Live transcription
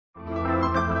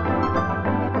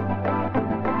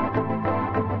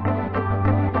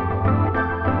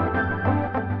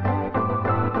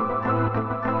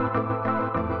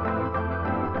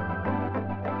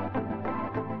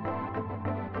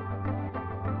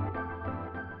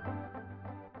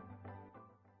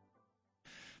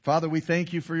Father, we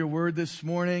thank you for your word this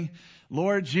morning.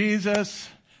 Lord Jesus,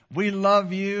 we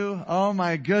love you. Oh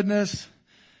my goodness.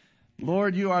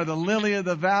 Lord, you are the lily of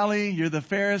the valley. You're the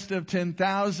fairest of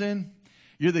 10,000.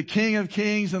 You're the King of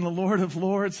kings and the Lord of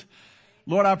lords.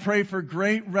 Lord, I pray for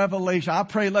great revelation. I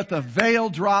pray let the veil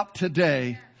drop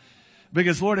today.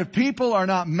 Because Lord, if people are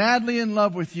not madly in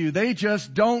love with you, they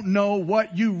just don't know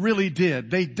what you really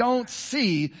did. They don't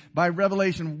see by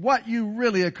revelation what you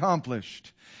really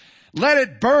accomplished. Let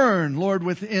it burn, Lord,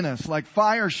 within us like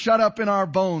fire shut up in our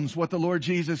bones what the Lord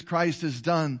Jesus Christ has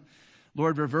done.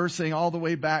 Lord, reversing all the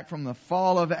way back from the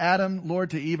fall of Adam,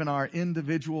 Lord, to even our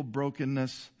individual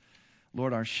brokenness.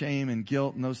 Lord, our shame and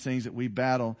guilt and those things that we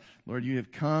battle. Lord, you have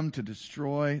come to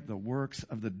destroy the works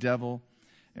of the devil.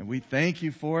 And we thank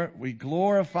you for it. We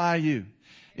glorify you.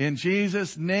 In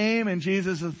Jesus' name, in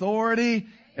Jesus' authority,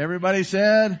 everybody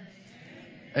said,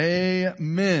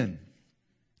 Amen.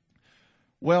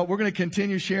 Well, we're going to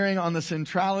continue sharing on the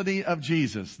centrality of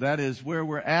Jesus. That is where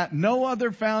we're at. No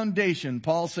other foundation,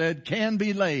 Paul said, can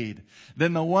be laid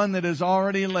than the one that is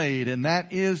already laid, and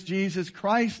that is Jesus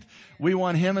Christ. We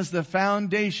want Him as the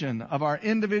foundation of our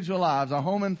individual lives, our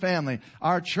home and family,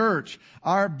 our church,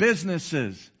 our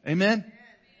businesses. Amen?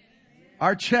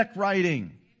 Our check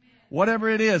writing, whatever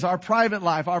it is, our private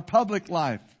life, our public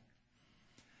life.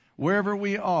 Wherever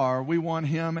we are, we want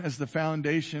Him as the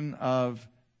foundation of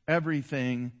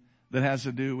everything that has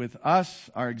to do with us,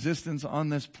 our existence on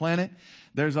this planet.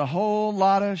 There's a whole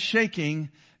lot of shaking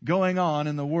going on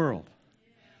in the world.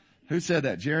 Who said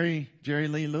that? Jerry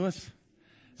Lee Lewis?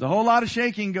 There's a whole lot of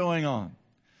shaking going on.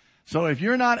 So if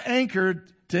you're not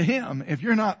anchored to Him, if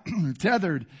you're not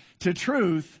tethered to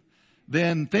truth,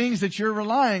 then things that you're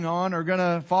relying on are going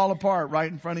to fall apart right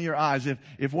in front of your eyes.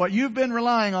 If what you've been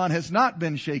relying on has not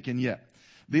been shaken yet.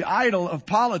 The idol of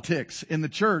politics in the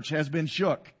church has been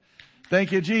shook.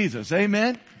 Thank you, Jesus.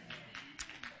 Amen.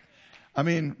 I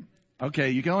mean,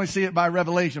 okay, you can only see it by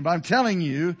revelation, but I'm telling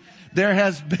you, there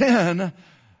has been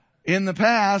in the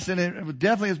past, and it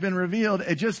definitely has been revealed,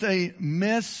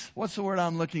 what's the word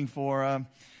I'm looking for?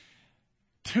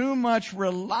 Too much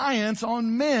reliance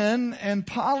on men and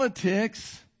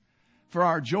politics for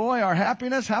our joy, our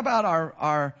happiness. How about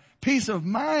our peace of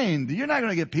mind? You're not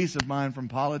going to get peace of mind from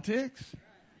politics.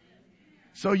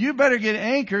 So you better get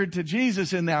anchored to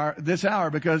Jesus in this hour,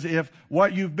 because if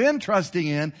what you've been trusting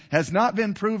in has not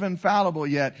been proven fallible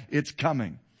yet, it's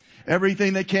coming.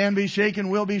 Everything that can be shaken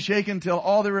will be shaken till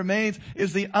all that remains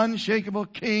is the unshakable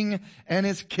King and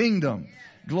His kingdom.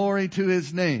 Glory to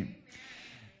His name.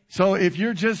 So if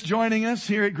you're just joining us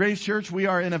here at Grace Church, we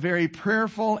are in a very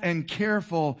prayerful and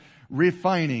careful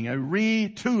refining, a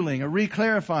retooling, a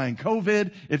reclarifying.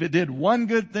 COVID, if it did one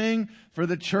good thing for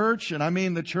the church, and I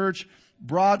mean the church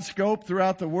broad scope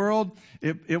throughout the world,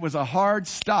 it was a hard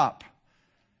stop.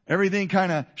 Everything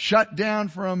kind of shut down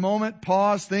for a moment,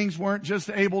 paused. Things weren't just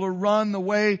able to run the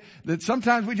way that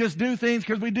sometimes we just do things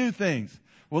because we do things.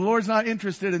 Well, the Lord's not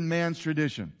interested in man's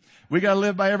tradition. We got to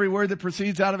live by every word that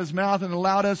proceeds out of His mouth, and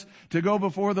allowed us to go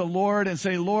before the Lord and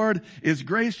say, Lord, is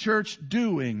Grace Church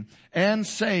doing and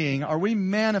saying, are we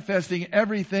manifesting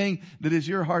everything that is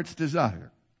your heart's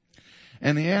desire?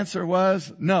 And the answer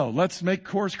was no. Let's make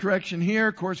course correction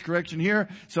here, course correction here.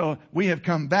 So we have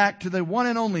come back to the one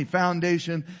and only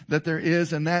foundation that there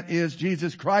is, and that is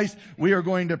Jesus Christ. We are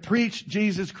going to preach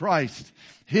Jesus Christ,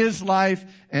 His life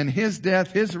and His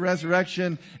death, His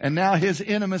resurrection, and now His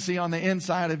intimacy on the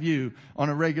inside of you on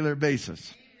a regular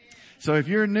basis. So if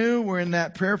you're new, we're in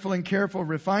that prayerful and careful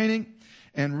refining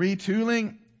and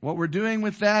retooling. What we're doing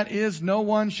with that is no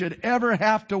one should ever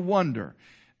have to wonder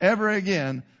ever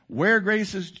again where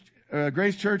Grace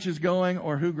Church is going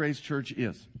or who Grace Church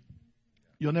is.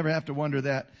 You'll never have to wonder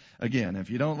that again. If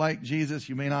you don't like Jesus,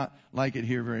 you may not like it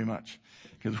here very much,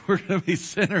 because we're going to be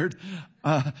centered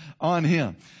on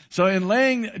Him. So in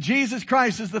laying Jesus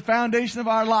Christ as the foundation of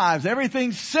our lives,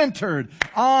 everything's centered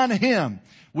on Him.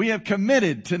 We have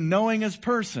committed to knowing His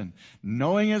person,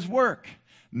 knowing His work,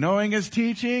 knowing His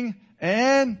teaching,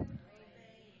 and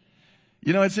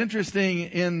it's interesting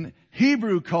in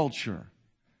Hebrew culture.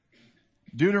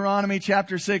 Deuteronomy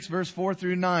chapter 6 verse 4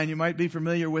 through 9, you might be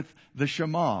familiar with the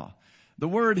Shema. The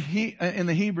word in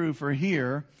the Hebrew for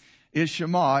hear is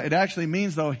Shema. It actually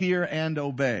means though hear and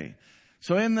obey.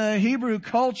 So in the Hebrew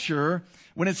culture,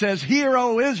 when it says, hear,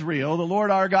 O Israel, the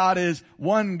Lord our God is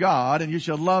one God, and you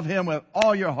shall love Him with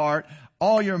all your heart,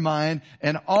 all your mind,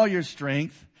 and all your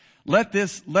strength. Let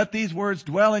these words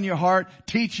dwell in your heart.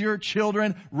 Teach your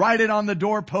children. Write it on the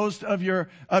doorpost of your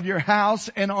house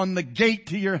and on the gate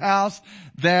to your house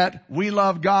that we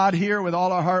love God here with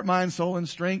all our heart, mind, soul, and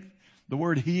strength. The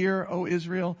word hear, O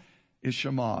Israel, is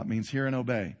Shema. It means hear and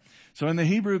obey. So in the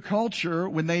Hebrew culture,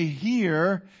 when they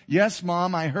hear, yes,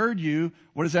 Mom, I heard you,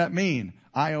 what does that mean?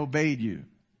 I obeyed you.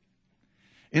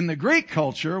 In the Greek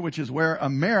culture, which is where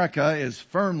America is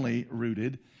firmly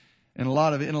rooted, and a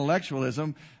lot of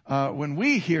intellectualism, when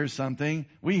we hear something,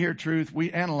 we hear truth,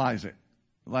 we analyze it.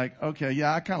 Like, okay,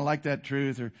 yeah, I kind of like that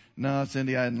truth, or no,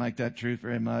 Cindy, I didn't like that truth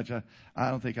very much. I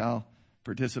don't think I'll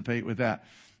participate with that.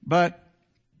 But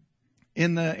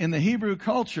in the Hebrew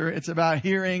culture, it's about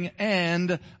hearing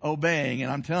and obeying.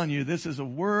 And I'm telling you, this is a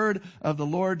word of the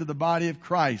Lord to the body of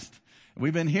Christ.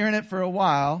 We've been hearing it for a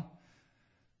while.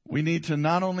 We need to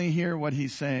not only hear what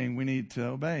he's saying, we need to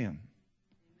obey him.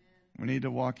 We need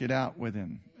to walk it out with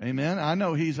him. Amen. I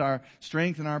know he's our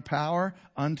strength and our power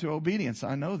unto obedience.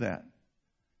 I know that.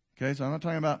 Okay, so I'm not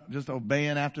talking about just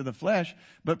obeying after the flesh,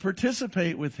 but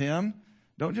participate with him.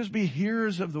 Don't just be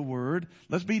hearers of the word.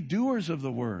 Let's be doers of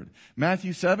the word.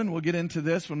 Matthew 7, we'll get into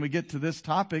this when we get to this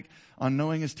topic on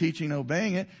knowing his teaching,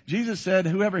 obeying it. Jesus said,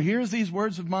 whoever hears these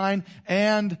words of mine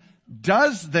and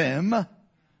does them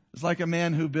is like a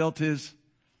man who built his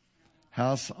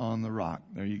house on the rock.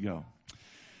 There you go.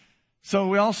 So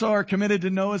we also are committed to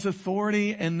know his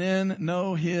authority and then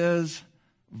know his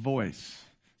voice.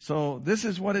 So this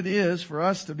is what it is for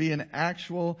us to be an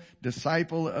actual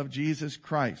disciple of Jesus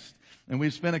Christ. And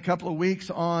we've spent a couple of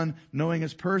weeks on knowing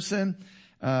his person.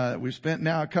 We've spent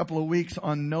now a couple of weeks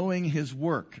on knowing his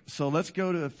work. So let's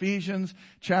go to Ephesians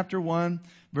chapter 1,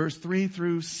 verse 3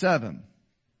 through 7.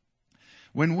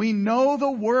 When we know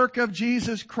the work of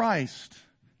Jesus Christ,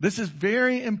 this is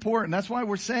very important. That's why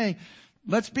we're saying,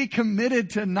 let's be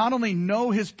committed to not only know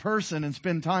his person and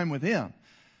spend time with him,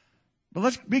 but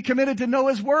let's be committed to know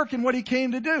his work and what he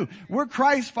came to do. We're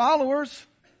Christ followers.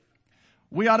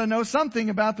 We ought to know something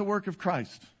about the work of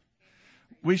Christ.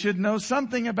 We should know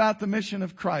something about the mission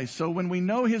of Christ. So when we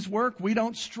know his work, we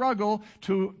don't struggle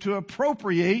to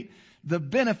appropriate the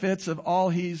benefits of all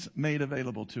he's made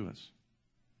available to us.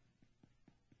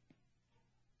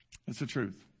 It's the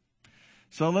truth.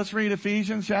 So let's read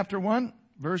Ephesians chapter 1,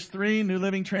 verse 3, New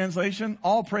Living Translation.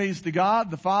 All praise to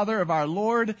God, the Father of our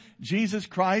Lord Jesus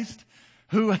Christ,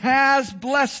 who has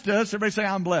blessed us. Everybody say,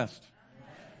 I'm blessed.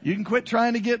 You can quit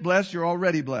trying to get blessed. You're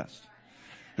already blessed.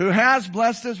 Who has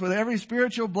blessed us with every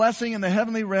spiritual blessing in the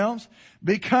heavenly realms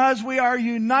because we are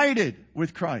united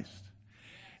with Christ.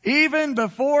 Even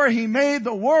before he made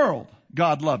the world,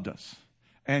 God loved us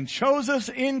and chose us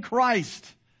in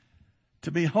Christ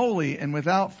to be holy and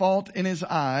without fault in his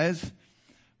eyes.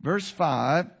 Verse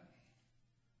 5.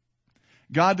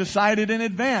 God decided in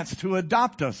advance to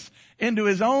adopt us into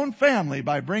his own family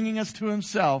by bringing us to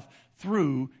himself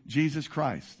through Jesus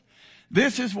Christ.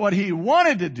 This is what he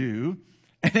wanted to do,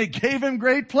 and it gave him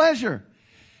great pleasure.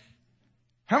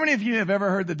 How many of you have ever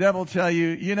heard the devil tell you,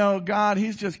 you know, God,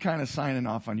 he's just kind of signing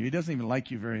off on you. He doesn't even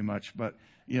like you very much, but,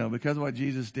 you know, because of what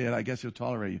Jesus did, I guess he'll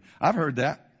tolerate you. I've heard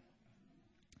that.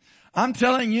 I'm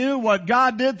telling you what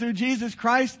God did through Jesus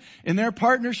Christ in their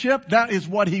partnership, that is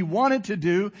what he wanted to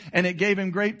do, and it gave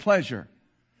him great pleasure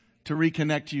to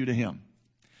reconnect you to him.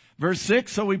 Verse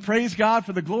 6, so we praise God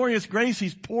for the glorious grace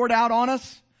he's poured out on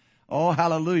us. Oh,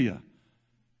 hallelujah.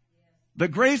 The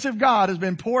grace of God has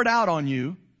been poured out on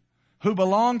you who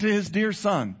belong to his dear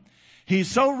Son. He's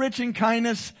so rich in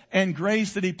kindness and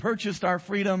grace that he purchased our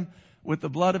freedom with the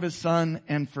blood of his Son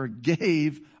and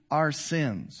forgave our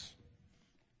sins.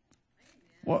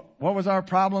 What was our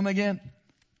problem again?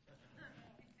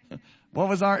 What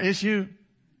was our issue?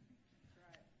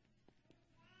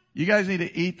 You guys need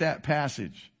to eat that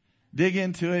passage. Dig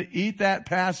into it. Eat that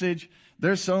passage.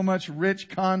 There's so much rich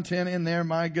content in there,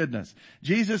 my goodness.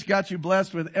 Jesus got you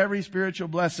blessed with every spiritual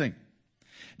blessing.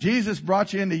 Jesus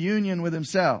brought you into union with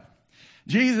himself.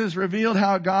 Jesus revealed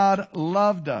how God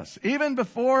loved us. Even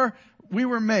before we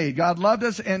were made, God loved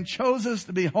us and chose us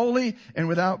to be holy and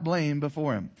without blame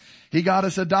before him. He got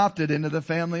us adopted into the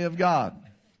family of God.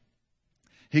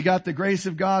 He got the grace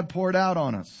of God poured out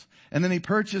on us. And then he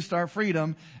purchased our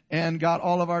freedom and got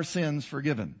all of our sins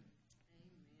forgiven.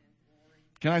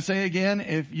 Can I say again,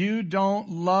 if you don't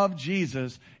love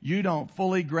Jesus, you don't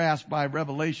fully grasp by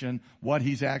revelation what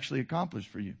he's actually accomplished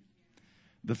for you.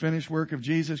 The finished work of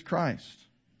Jesus Christ.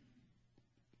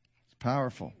 It's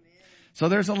powerful. So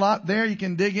there's a lot there. You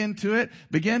can dig into it.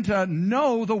 Begin to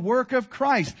know the work of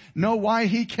Christ. Know why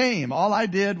he came. All I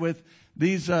did with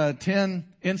these 10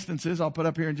 instances, I'll put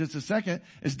up here in just a second,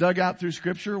 is dug out through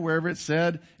Scripture wherever it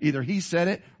said, either he said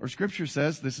it or Scripture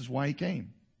says this is why he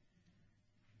came.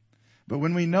 But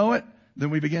when we know it, then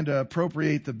we begin to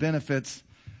appropriate the benefits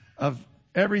of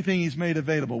Everything He's made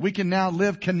available. We can now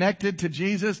live connected to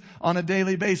Jesus on a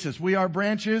daily basis. We are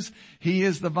branches. He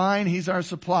is the vine. He's our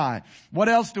supply. What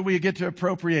else do we get to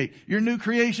appropriate? Your new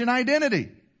creation identity.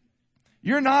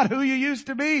 You're not who you used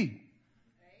to be.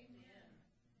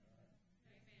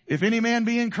 If any man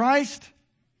be in Christ,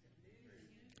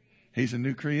 he's a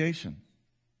new creation.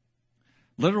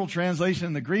 Literal translation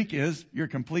in the Greek is, you're a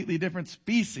completely different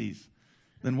species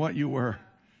than what you were.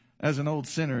 As an old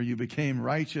sinner, you became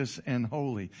righteous and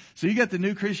holy. So you get the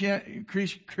new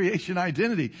creation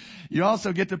identity. You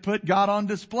also get to put God on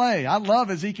display. I love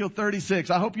Ezekiel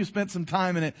 36. I hope you spent some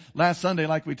time in it last Sunday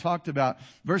like we talked about.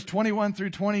 Verse 21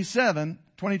 through 27,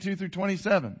 22 through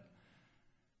 27,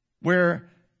 where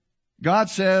God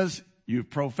says,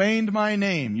 you've profaned my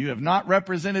name. You have not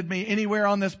represented me anywhere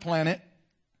on this planet.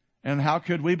 And how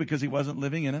could we? Because He wasn't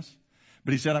living in us.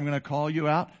 But He said, I'm going to call you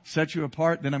out, set you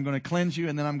apart, then I'm going to cleanse you,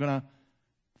 and then I'm going to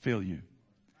fill you.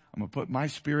 I'm going to put my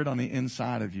Spirit on the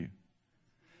inside of you.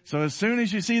 So as soon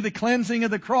as you see the cleansing of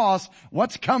the cross,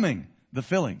 what's coming? The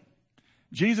filling.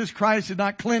 Jesus Christ did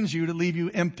not cleanse you to leave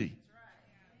you empty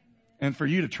and for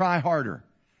you to try harder.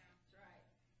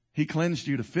 He cleansed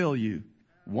you to fill you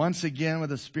once again with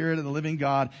the Spirit of the living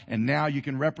God, and now you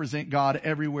can represent God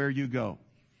everywhere you go.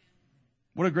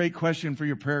 What a great question for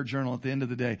your prayer journal at the end of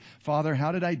the day. Father,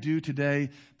 how did I do today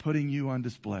putting you on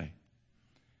display?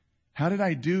 How did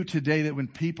I do today that when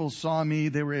people saw me,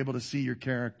 they were able to see your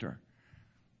character?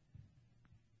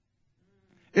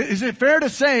 Is it fair to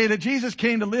say that Jesus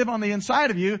came to live on the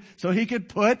inside of you so He could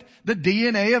put the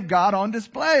DNA of God on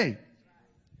display?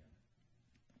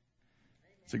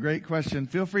 It's a great question.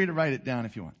 Feel free to write it down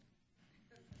if you want.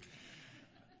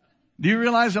 Do you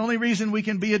realize the only reason we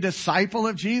can be a disciple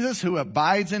of Jesus who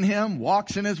abides in Him,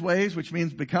 walks in His ways, which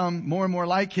means become more and more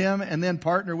like Him, and then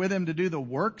partner with Him to do the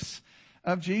works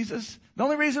of Jesus? The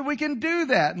only reason we can do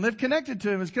that and live connected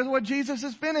to Him is because of what Jesus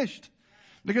has finished.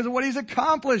 Because of what He's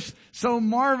accomplished so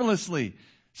marvelously.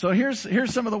 So here's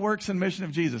some of the works and mission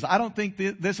of Jesus. I don't think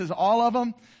this is all of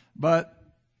them, but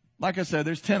like I said,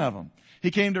 there's 10 of them. He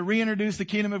came to reintroduce the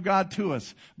kingdom of God to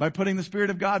us by putting the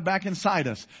Spirit of God back inside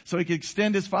us so He could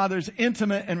extend His Father's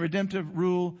intimate and redemptive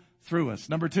rule through us.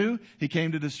 Number 2, He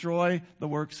came to destroy the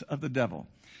works of the devil.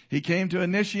 He came to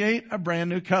initiate a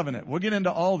brand new covenant. We'll get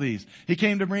into all these. He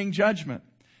came to bring judgment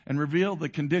and reveal the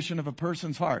condition of a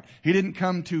person's heart. He didn't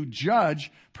come to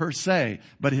judge per se,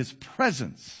 but His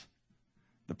presence,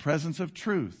 the presence of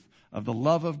truth, of the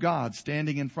love of God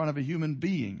standing in front of a human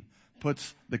being,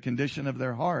 puts the condition of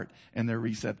their heart and their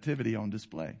receptivity on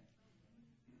display.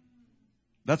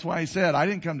 That's why He said, I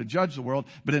didn't come to judge the world,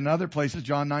 but in other places,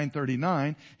 John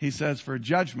 9:39, He says, for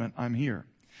judgment, I'm here.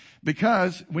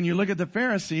 Because when you look at the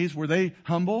Pharisees, were they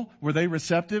humble? Were they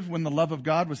receptive when the love of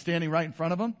God was standing right in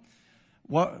front of them?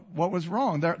 What was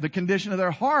wrong? The condition of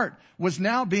their heart was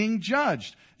now being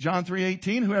judged. John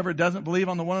 3:18, whoever doesn't believe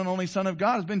on the one and only Son of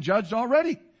God has been judged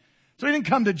already. So He didn't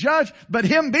come to judge, but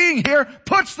Him being here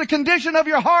puts the condition of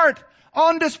your heart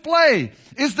on display.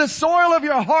 Is the soil of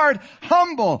your heart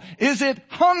humble? Is it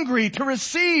hungry to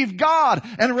receive God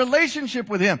and a relationship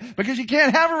with Him? Because you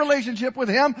can't have a relationship with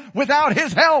Him without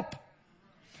His help.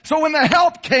 So when the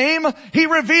help came, He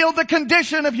revealed the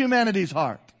condition of humanity's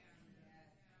heart.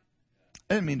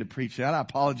 I didn't mean to preach that. I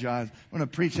apologize. I'm going to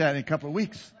preach that in a couple of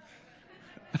weeks.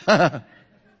 But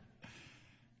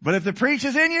if the preach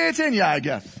is in you, it's in you, I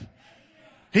guess.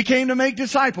 He came to make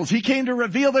disciples. He came to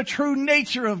reveal the true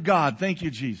nature of God. Thank you,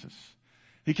 Jesus.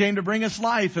 He came to bring us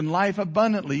life and life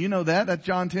abundantly. You know that. That's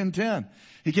John 10:10.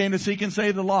 He came to seek and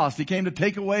save the lost. He came to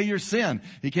take away your sin.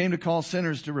 He came to call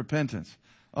sinners to repentance.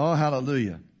 Oh,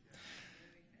 hallelujah.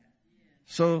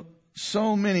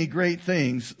 So many great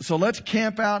things. So let's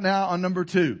camp out now on number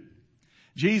 2.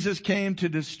 Jesus came to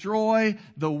destroy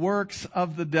the works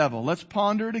of the devil. Let's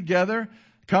ponder together.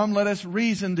 Come, let us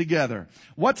reason together.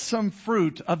 What's some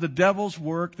fruit of the devil's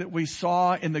work that we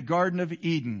saw in the Garden of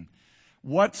Eden?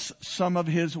 What's some of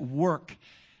his work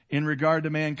in regard to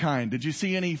mankind? Did you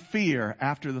see any fear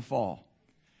after the fall?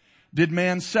 Did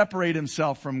man separate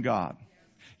himself from God?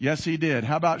 Yes, he did.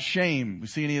 How about shame? We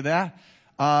see any of that?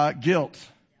 Guilt.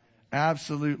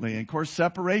 Absolutely. And of course,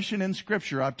 separation in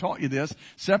Scripture, I've taught you this,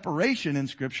 separation in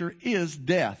Scripture is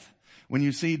death. When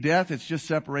you see death, it's just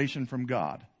separation from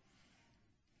God.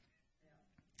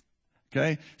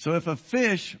 Okay? So if a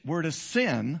fish were to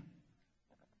sin,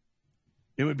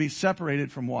 it would be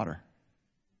separated from water.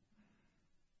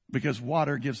 Because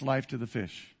water gives life to the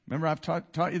fish. Remember, I've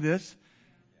taught you this?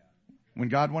 When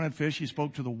God wanted fish, He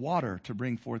spoke to the water to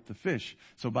bring forth the fish.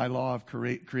 So by law of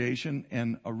creation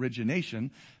and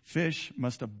origination, fish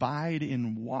must abide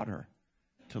in water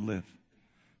to live.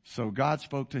 So God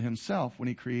spoke to himself when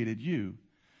he created you.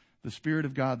 The Spirit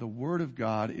of God, the Word of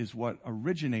God, is what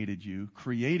originated you,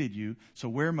 created you. So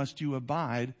where must you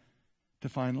abide to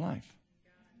find life?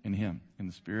 In him, in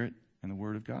the Spirit and the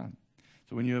Word of God.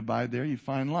 So when you abide there, you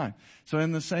find life. So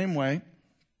in the same way,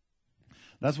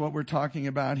 that's what we're talking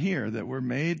about here, that we're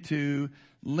made to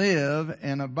live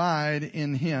and abide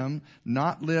in him,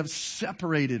 not live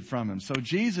separated from him. So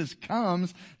Jesus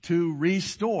comes to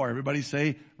restore. Everybody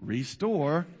say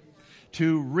restore.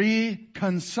 To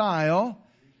reconcile.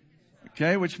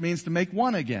 Okay, which means to make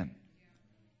one again.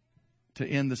 To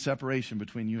end the separation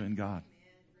between you and God.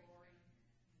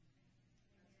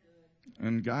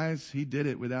 And guys, he did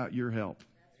it without your help.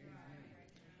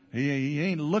 He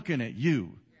ain't looking at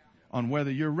you on whether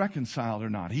you're reconciled or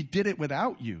not. He did it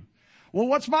without you. Well,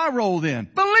 what's my role then?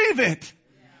 Believe it.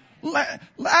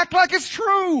 Act like it's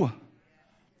true.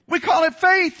 We call it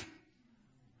faith.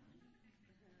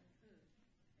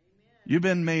 You've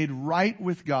been made right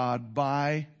with God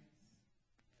by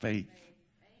faith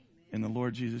in the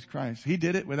Lord Jesus Christ. He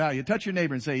did it without you. Touch your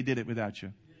neighbor and say he did it without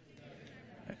you.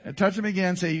 Touch him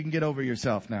again. Say you can get over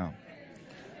yourself now.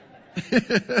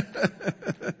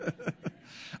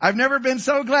 I've never been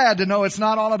so glad to know it's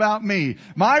not all about me.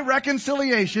 My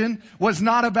reconciliation was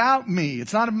not about me.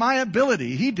 It's not my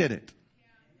ability. He did it.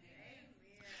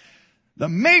 The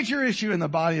major issue in the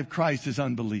body of Christ is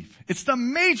unbelief. It's the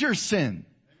major sin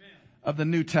of the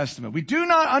New Testament. We do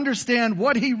not understand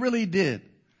what he really did,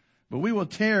 but we will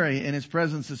tarry in his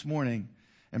presence this morning,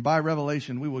 and by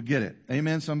revelation we will get it.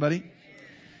 Amen, somebody?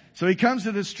 So he comes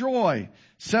to destroy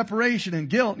separation and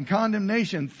guilt and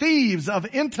condemnation, thieves of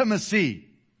intimacy.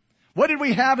 What did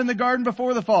we have in the garden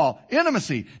before the fall?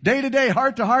 Intimacy. Day to day,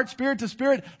 heart to heart, spirit to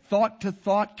spirit, thought to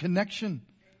thought connection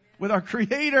with our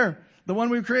Creator, the one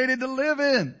we created to live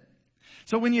in.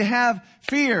 So when you have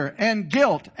fear and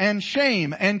guilt and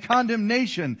shame and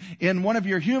condemnation in one of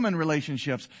your human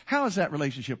relationships, how does that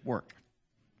relationship work?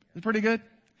 Is it pretty good?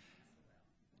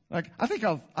 Like, I think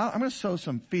I'm going to sow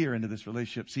some fear into this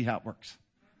relationship, see how it works.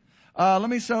 Let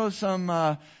me sow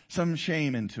some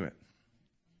shame into it.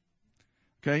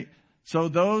 Okay? So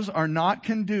those are not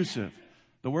conducive.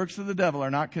 The works of the devil are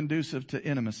not conducive to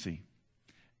intimacy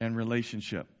and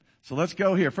relationship. So let's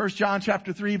go here. 1 John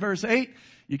chapter 3 verse 8.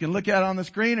 You can look at it on the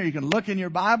screen or you can look in your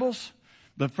Bibles.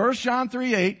 But 1 John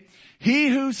 3:8, he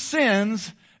who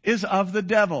sins is of the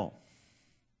devil.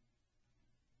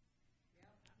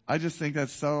 I just think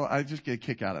that's so, I just get a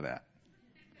kick out of that.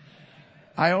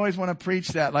 I always want to preach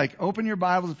that, like, open your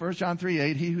Bibles, 1 John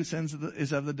 3:8, he who sins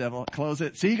is of the devil. Close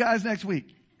it. See you guys next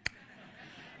week.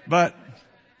 But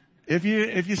if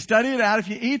you study it out, if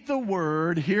you eat the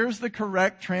word, here's the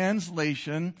correct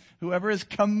translation. Whoever is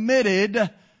committed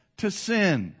to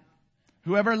sin,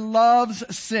 whoever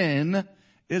loves sin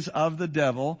is of the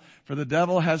devil, for the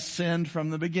devil has sinned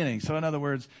from the beginning. So in other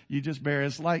words, you just bear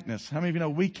his likeness. How many of you know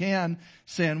we can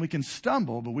sin, we can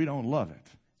stumble, but we don't love it.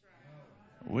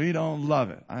 We don't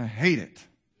love it. I hate it.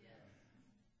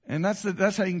 And that's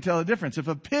how you can tell the difference. If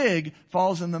a pig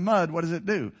falls in the mud, what does it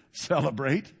do?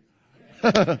 Celebrate.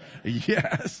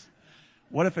 Yes.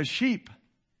 What if a sheep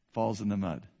falls in the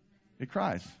mud? It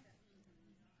cries.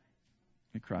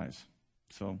 It cries.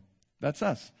 So that's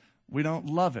us. We don't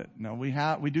love it. No,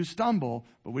 we do stumble,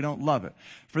 but we don't love it.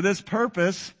 For this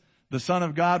purpose, the Son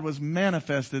of God was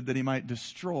manifested that he might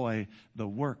destroy the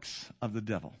works of the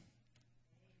devil.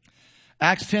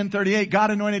 Acts 10:38,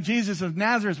 God anointed Jesus of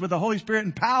Nazareth with the Holy Spirit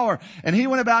and power, and he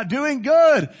went about doing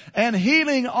good and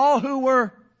healing all who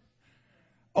were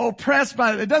oppressed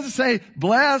by it. It doesn't say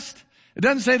blessed. It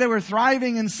doesn't say they were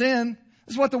thriving in sin.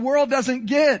 This is what the world doesn't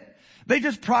get. They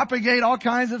just propagate all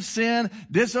kinds of sin,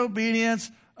 disobedience,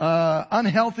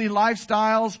 unhealthy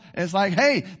lifestyles. It's like,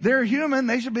 hey, they're human.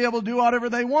 They should be able to do whatever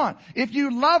they want. If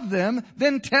you love them,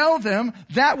 then tell them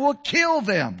that will kill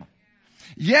them.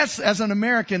 Yes, as an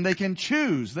American, they can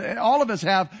choose. All of us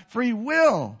have free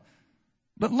will.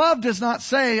 But love does not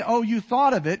say, oh, you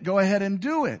thought of it, go ahead and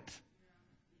do it.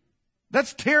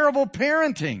 That's terrible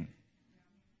parenting.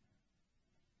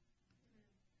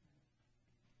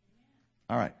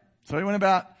 All right. So he went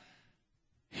about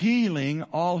healing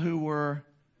all who were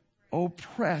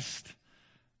oppressed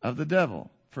of the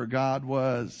devil, for God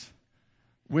was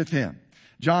with him.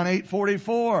 John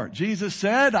 8:44, Jesus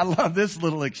said, I love this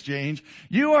little exchange,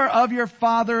 you are of your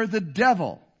father the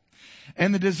devil,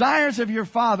 and the desires of your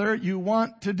father you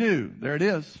want to do. There it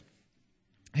is.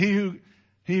 He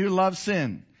who loves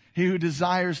sin, he who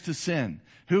desires to sin,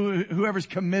 whoever's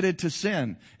committed to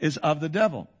sin is of the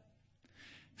devil.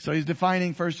 So he's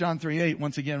defining 1 John 3:8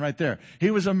 once again right there.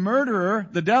 He was a murderer,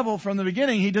 the devil, from the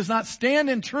beginning. He does not stand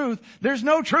in truth. There's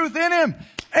no truth in him.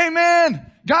 Amen.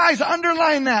 Guys,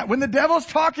 underline that. When the devil's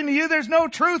talking to you, there's no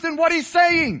truth in what he's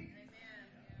saying.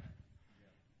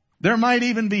 There might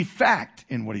even be fact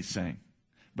in what he's saying.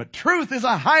 But truth is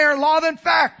a higher law than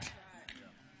fact.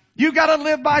 You gotta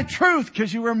live by truth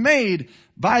because you were made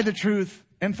by the truth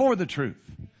and for the truth.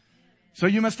 So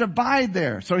you must abide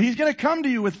there. So he's going to come to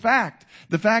you with fact.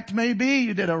 The fact may be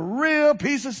you did a real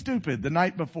piece of stupid the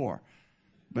night before.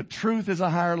 But truth is a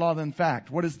higher law than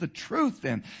fact. What is the truth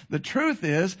then? The truth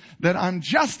is that I'm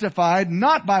justified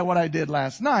not by what I did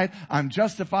last night. I'm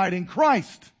justified in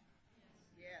Christ.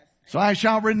 So I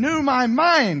shall renew my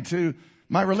mind to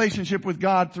my relationship with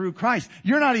God through Christ.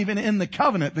 You're not even in the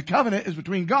covenant. The covenant is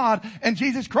between God and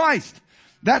Jesus Christ.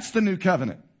 That's the new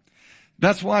covenant.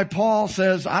 That's why Paul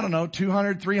says,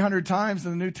 200, 300 times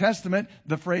in the New Testament,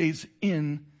 the phrase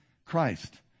in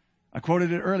Christ. I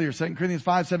quoted it earlier, 2 Corinthians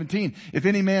 5:17. If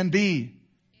any man be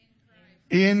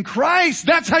in Christ,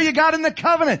 that's how you got in the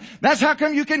covenant. That's how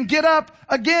come you can get up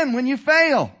again when you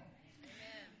fail.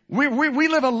 We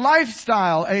live a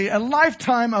lifestyle, a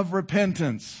lifetime of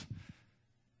repentance.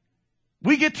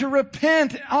 We get to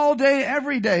repent all day,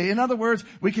 every day. In other words,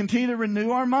 we continue to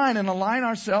renew our mind and align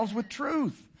ourselves with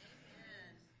truth.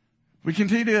 We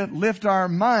continue to lift our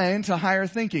mind to higher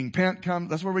thinking.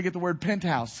 That's where we get the word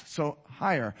penthouse. So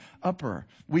higher, upper.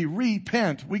 We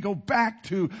repent. We go back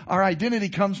to our identity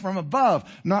comes from above,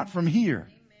 not from here.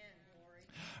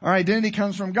 Our identity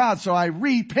comes from God. So I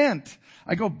repent.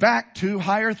 I go back to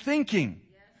higher thinking.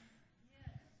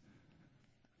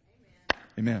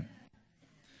 Amen.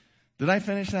 Did I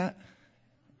finish that?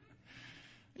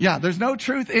 Yeah, there's no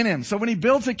truth in him. So when he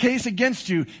builds a case against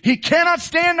you, he cannot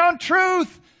stand on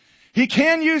truth. He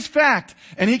can use fact,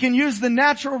 and he can use the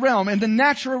natural realm. In the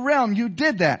natural realm, you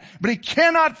did that. But he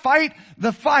cannot fight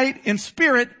the fight in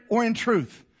spirit or in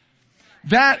truth.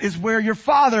 That is where your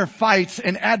Father fights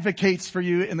and advocates for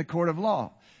you in the court of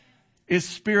law, is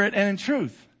spirit and in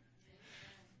truth.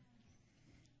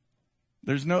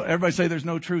 Everybody say there's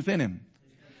no truth in him.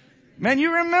 Man,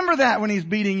 you remember that when he's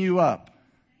beating you up.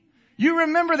 You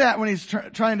remember that when he's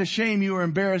trying to shame you or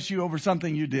embarrass you over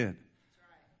something you did.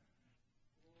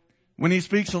 When he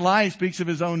speaks a lie, he speaks of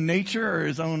his own nature or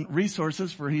his own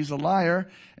resources, for he's a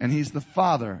liar and he's the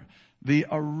father, the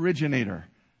originator,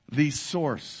 the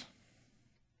source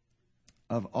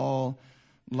of all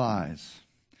lies.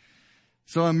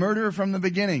 So a murderer from the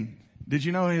beginning. Did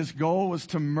you know his goal was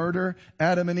to murder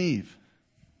Adam and Eve?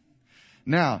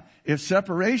 Now, if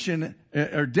separation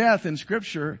or death in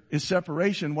Scripture is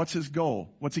separation, what's his goal?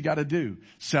 What's he got to do?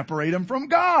 Separate them from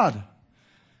God.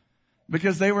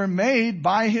 Because they were made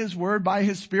by his word, by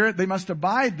his spirit. They must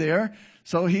abide there.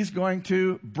 So he's going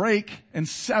to break and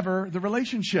sever the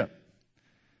relationship.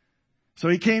 So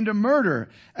he came to murder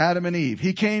Adam and Eve.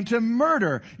 He came to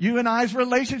murder you and I's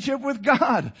relationship with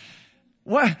God.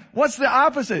 What's the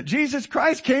opposite? Jesus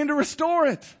Christ came to restore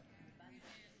it.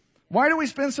 Why do we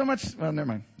spend so much? Well, never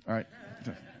mind. All right.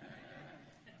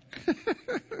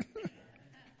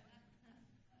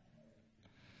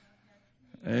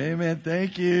 Amen.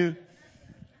 Thank you.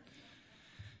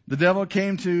 The devil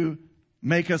came to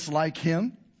make us like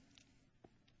him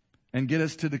and get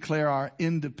us to declare our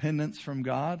independence from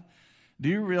God. Do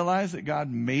you realize that God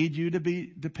made you to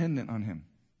be dependent on him?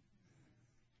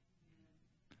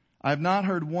 I've not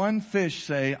heard one fish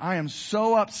say, I am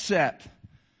so upset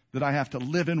that I have to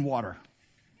live in water.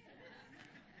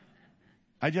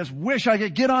 I just wish I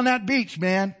could get on that beach,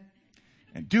 man,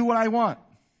 and do what I want.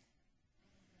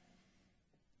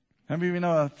 How many of you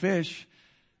know a fish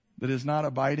that is not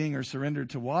abiding or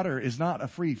surrendered to water is not a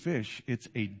free fish, it's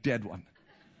a dead one.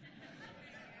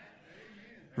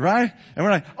 Right? And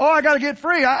we're like, I gotta get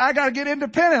free. I gotta get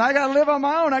independent. I gotta live on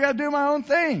my own. I gotta do my own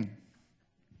thing.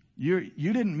 You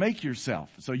didn't make yourself.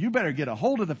 So you better get a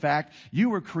hold of the fact you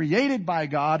were created by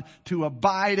God to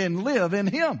abide and live in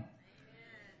him.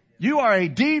 You are a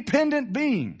dependent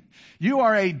being. You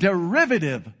are a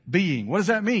derivative being. What does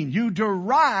that mean? You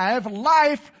derive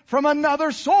life from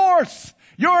another source.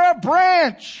 You're a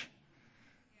branch.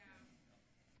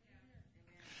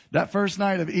 That first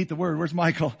night of Eat the Word, where's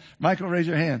Michael? Michael, raise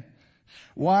your hand.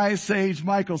 Wise sage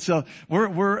Michael. So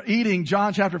we're eating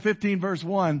John chapter 15 verse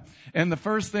 1. And the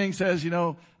first thing says,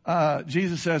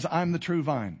 Jesus says, I'm the true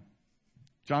vine.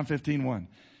 John 15:1.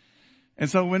 And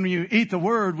so when you eat the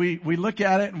Word, we look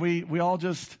at it and we all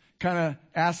just kind of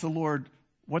ask the Lord,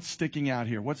 what's sticking out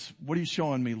here? What are you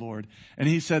showing me, Lord? And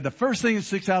he said, the first thing that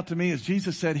sticks out to me is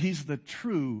Jesus said he's the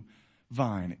true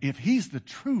vine. If he's the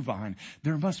true vine,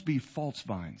 there must be false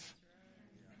vines.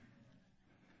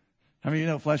 I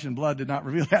mean, flesh and blood did not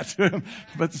reveal that to him,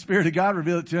 but the Spirit of God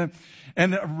revealed it to him.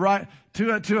 And right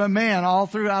to a man all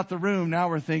throughout the room, now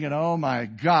we're thinking, oh my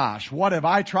gosh, what have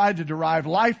I tried to derive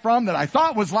life from that I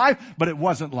thought was life, but it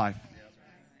wasn't life?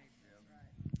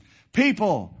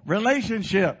 People,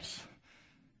 relationships,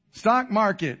 stock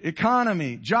market,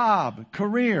 economy, job,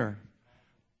 career,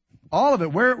 all of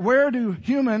it. Where do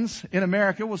humans in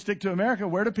America, we'll stick to America,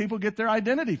 where do people get their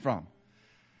identity from?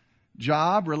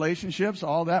 Job, relationships,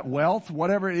 all that, wealth,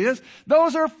 whatever it is.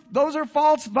 Those are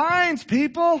false vines,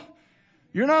 people.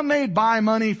 You're not made by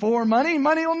money for money.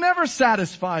 Money will never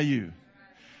satisfy you.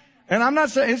 And I'm not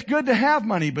saying it's good to have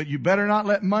money, but you better not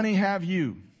let money have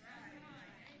you.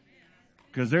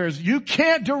 Because you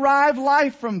can't derive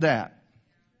life from that.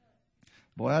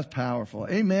 Boy, that's powerful.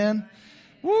 Amen.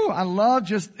 Woo, I love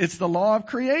it's the law of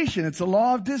creation. It's the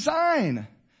law of design.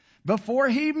 Before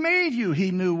He made you,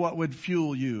 He knew what would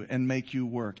fuel you and make you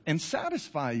work and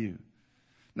satisfy you.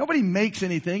 Nobody makes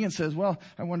anything and says, well,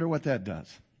 I wonder what that does.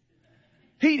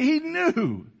 He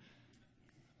knew.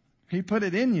 He put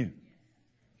it in you.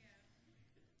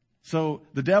 So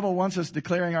the devil wants us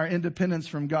declaring our independence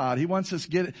from God. He wants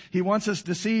us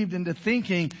deceived into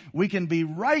thinking we can be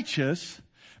righteous,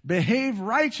 behave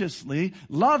righteously,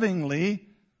 lovingly,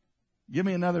 give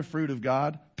me another fruit of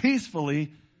God,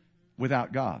 peacefully,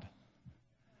 without God.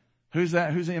 Who's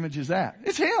that? Whose image is that?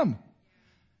 It's Him.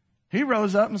 He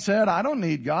rose up and said, I don't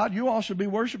need God. You all should be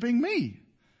worshiping me.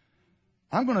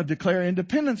 I'm going to declare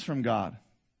independence from God.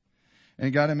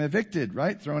 And got him evicted,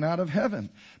 right? Thrown out of heaven.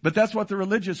 But that's what the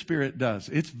religious spirit does.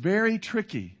 It's very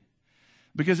tricky.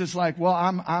 Because it's like, well,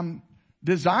 I'm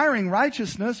desiring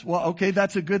righteousness. Well, okay,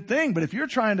 that's a good thing. But if you're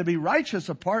trying to be righteous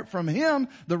apart from Him,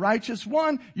 the righteous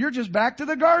one, you're just back to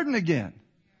the garden again.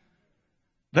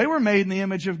 They were made in the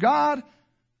image of God.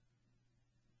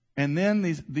 And then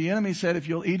the enemy said, if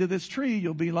you'll eat of this tree,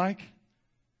 you'll be like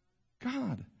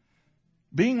God.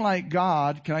 Being like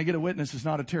God, can I get a witness, is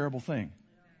not a terrible thing.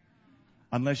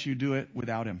 Unless you do it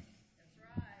without Him.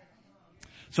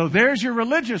 So there's your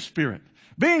religious spirit.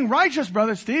 Being righteous,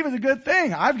 Brother Steve, is a good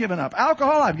thing. I've given up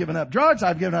alcohol, I've given up drugs,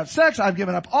 I've given up sex, I've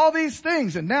given up all these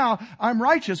things, and now I'm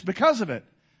righteous because of it.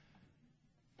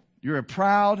 You're a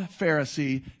proud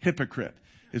Pharisee hypocrite,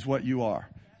 is what you are.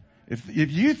 If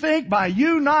you think by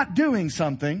you not doing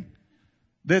something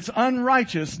that's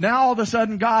unrighteous, now all of a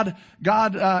sudden God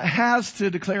has to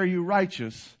declare you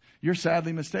righteous, you're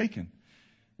sadly mistaken.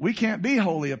 We can't be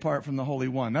holy apart from the Holy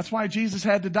One. That's why Jesus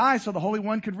had to die, so the Holy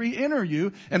One could re-enter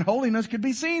you and holiness could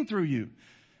be seen through you.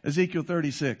 Ezekiel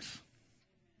 36.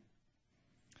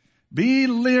 Be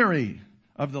leery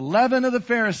of the leaven of the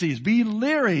Pharisees. Be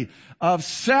leery of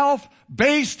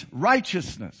self-based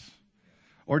righteousness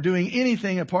or doing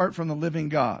anything apart from the living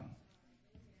God.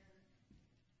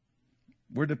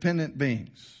 We're dependent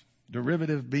beings,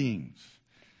 derivative beings.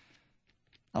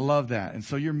 I love that. And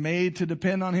so you're made to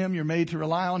depend on Him. You're made to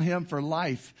rely on Him for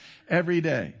life every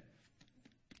day.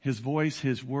 His voice,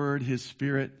 His word, His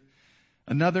Spirit.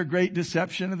 Another great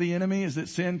deception of the enemy is that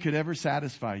sin could ever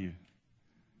satisfy you.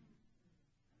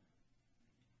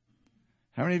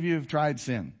 How many of you have tried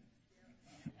sin?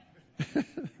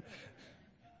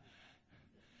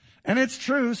 And it's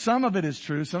true. Some of it is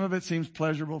true. Some of it seems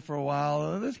pleasurable for a while.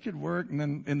 Oh, this could work. And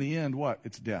then in the end, what?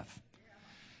 It's death.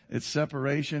 It's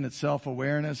separation. It's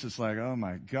self-awareness. It's like, oh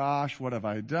my gosh, what have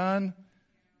I done?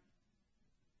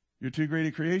 You're too great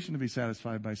a creation to be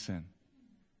satisfied by sin.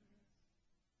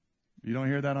 You don't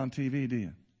hear that on TV, do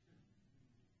you?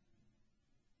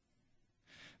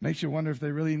 Makes you wonder if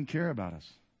they really even care about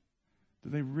us. Do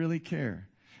they really care?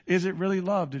 Is it really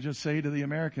love to just say to the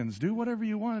Americans, do whatever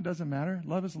you want, it doesn't matter.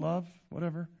 Love is love,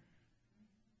 whatever.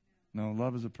 No,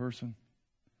 love is a person.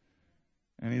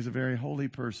 And He's a very holy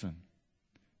person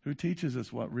who teaches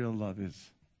us what real love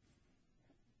is.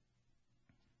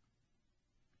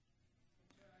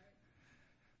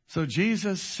 So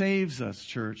Jesus saves us,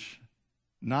 church,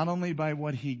 not only by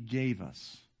what He gave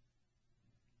us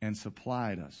and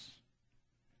supplied us.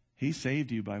 He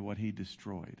saved you by what He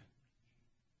destroyed.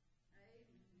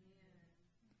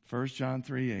 1 John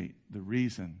 3:8, the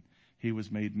reason He was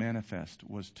made manifest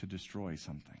was to destroy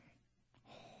something.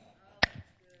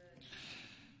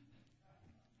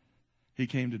 He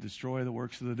came to destroy the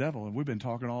works of the devil, and we've been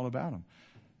talking all about them.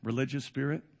 Religious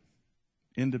spirit,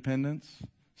 independence,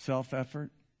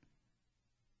 self-effort,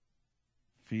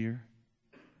 fear,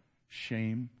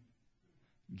 shame,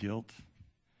 guilt,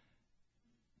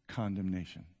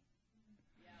 condemnation.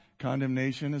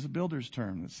 Condemnation is a builder's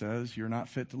term that says you're not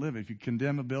fit to live. If you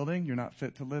condemn a building, you're not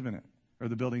fit to live in it. Or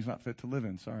the building's not fit to live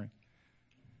in, sorry.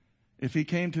 If He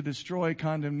came to destroy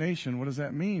condemnation, what does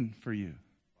that mean for you?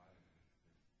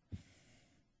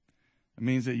 It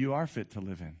means that you are fit to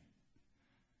live in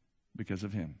because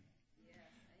of Him.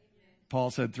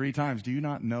 Paul said 3 times, do you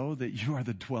not know that you are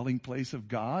the dwelling place of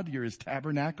God? You're His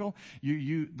tabernacle.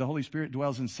 The Holy Spirit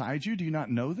dwells inside you. Do you not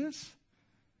know this?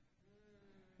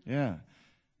 Yeah.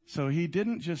 So He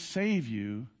didn't just save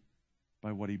you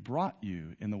by what He brought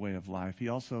you in the way of life. He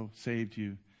also saved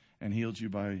you and healed you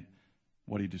by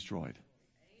what He destroyed.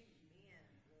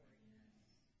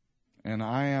 And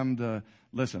I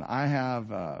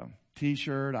have a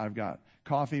t-shirt. I've got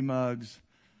coffee mugs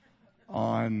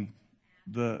on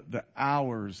the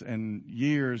hours and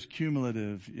years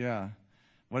cumulative. Yeah.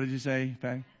 What did you say,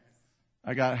 Peg?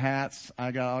 I got hats.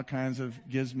 I got all kinds of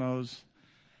gizmos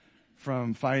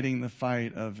from fighting the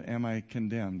fight of, am I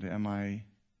condemned? Am I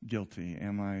guilty?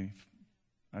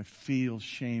 I feel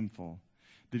shameful.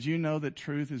 Did you know that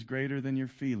truth is greater than your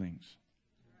feelings?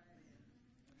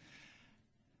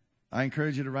 I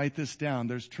encourage you to write this down.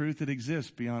 There's truth that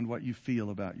exists beyond what you feel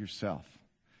about yourself.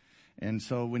 And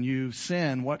so when you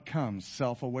sin, what comes?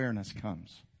 Self-awareness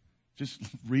comes. Just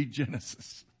read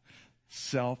Genesis.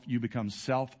 You become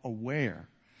self-aware.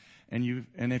 And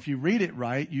if you read it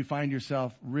right, you find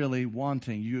yourself really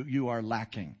wanting. You are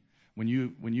lacking. When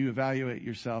you evaluate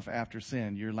yourself after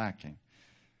sin, you're lacking.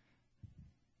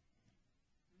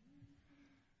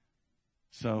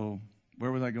 So,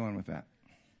 where was I going with that?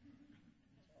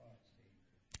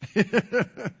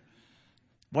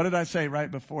 What did I say right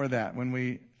before that?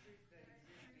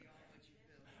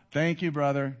 Thank you,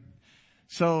 brother.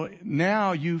 So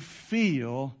now you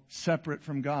feel separate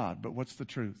from God. But what's the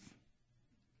truth?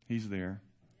 He's there.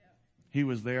 He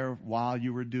was there while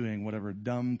you were doing whatever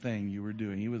dumb thing you were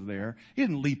doing. He was there. He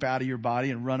didn't leap out of your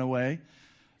body and run away.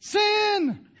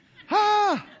 Sin!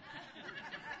 Ha!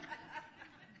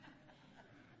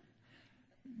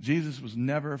 Jesus was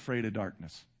never afraid of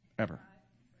darkness. Ever.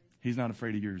 He's not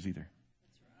afraid of yours either.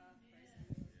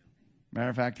 Matter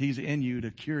of fact, He's in you to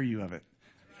cure you of it.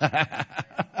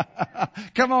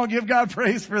 Come on, give God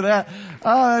praise for that.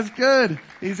 Oh, that's good.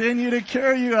 He's in you to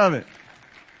cure you of it.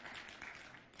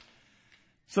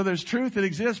 So there's truth that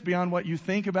exists beyond what you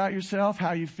think about yourself,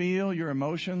 how you feel, your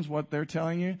emotions, what they're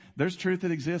telling you. There's truth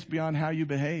that exists beyond how you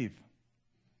behave.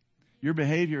 Your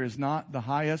behavior is not the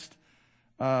highest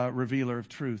revealer of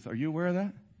truth. Are you aware of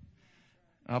that?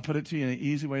 I'll put it to you in an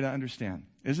easy way to understand.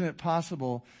 Isn't it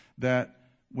possible that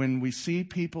when we see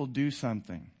people do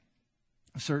something,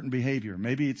 a certain behavior,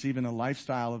 maybe it's even a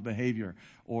lifestyle of behavior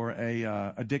or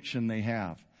a addiction they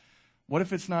have, what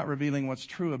if it's not revealing what's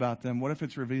true about them? What if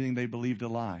it's revealing they believed a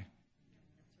lie?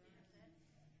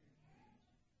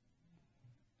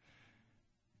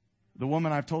 The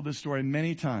woman, I've told this story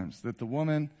many times, that the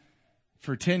woman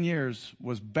for 10 years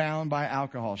was bound by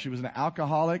alcohol. She was an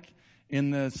alcoholic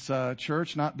in this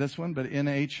church, not this one, but in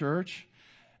a church.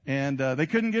 And they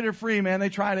couldn't get her free, man. They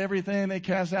tried everything. They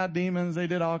cast out demons. They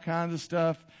did all kinds of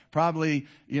stuff. Probably,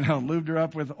 lubed her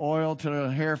up with oil till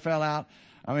her hair fell out.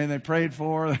 I mean, they prayed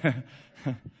for her.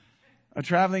 A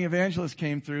traveling evangelist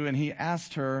came through and he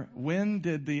asked her, when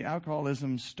did the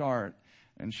alcoholism start?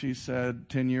 And she said,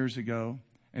 10 years ago.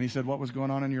 And he said, what was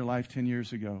going on in your life 10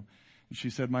 years ago? And she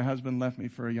said, my husband left me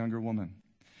for a younger woman.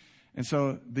 And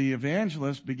so the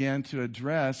evangelist began to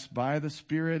address by the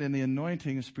Spirit and the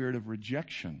anointing a spirit of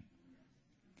rejection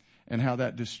and how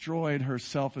that destroyed her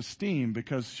self-esteem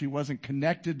because she wasn't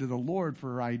connected to the Lord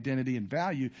for her identity and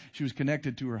value. She was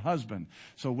connected to her husband.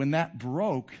 So when that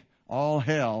broke, all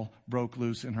hell broke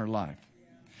loose in her life.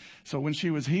 So when she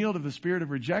was healed of the spirit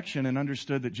of rejection and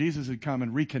understood that Jesus had come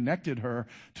and reconnected her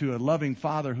to a loving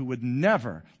Father who would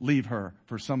never leave her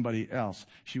for somebody else,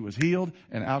 she was healed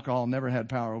and alcohol never had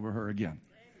power over her again.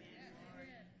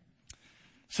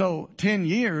 So 10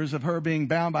 years of her being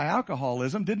bound by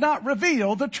alcoholism did not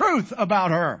reveal the truth about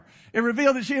her. It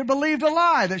revealed that she had believed a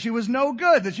lie, that she was no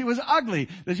good, that she was ugly,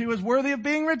 that she was worthy of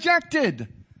being rejected.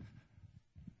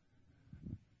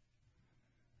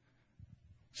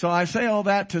 So I say all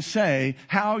that to say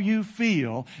how you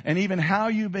feel and even how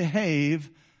you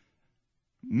behave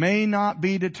may not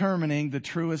be determining the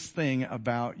truest thing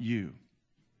about you.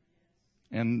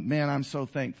 And man, I'm so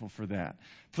thankful for that.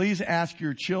 Please ask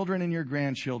your children and your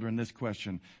grandchildren this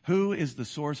question. Who is the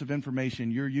source of information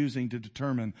you're using to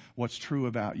determine what's true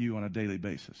about you on a daily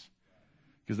basis?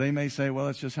 Because they may say, well,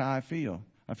 it's just how I feel.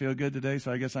 I feel good today,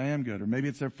 so I guess I am good. Or maybe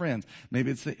it's their friends.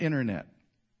 Maybe it's the internet.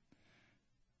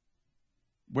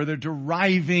 Where they're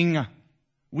deriving.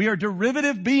 We are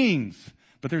derivative beings.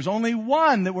 But there's only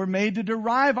one that we're made to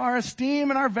derive our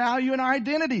esteem and our value and our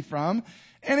identity from.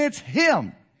 And it's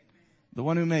Him. The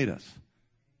one who made us.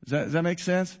 Does that make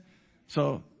sense?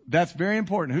 So That's very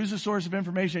important. Who's the source of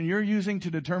information you're using to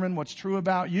determine what's true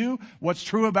about you, what's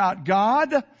true about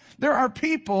God? There are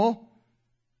people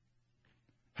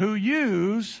who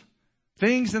use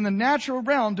things in the natural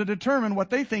realm to determine what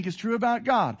they think is true about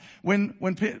God. When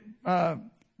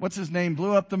what's his name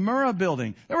blew up the Murrah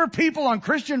building, there were people on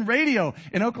Christian radio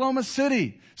in Oklahoma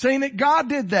City saying that God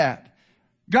did that.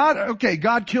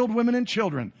 God killed women and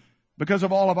children because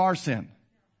of all of our sin.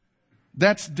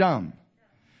 That's dumb.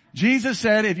 Jesus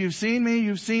said, if you've seen me,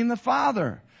 you've seen the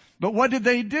Father. But what did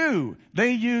they do?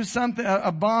 They used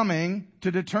a bombing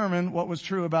to determine what was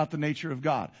true about the nature of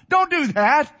God. Don't do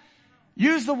that.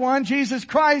 Use the one, Jesus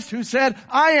Christ, who said,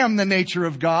 I am the nature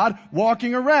of God,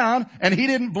 walking around, and he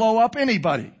didn't blow up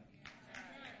anybody.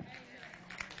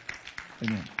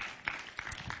 Amen.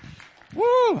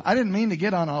 Woo! I didn't mean to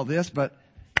get on all this, but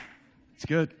it's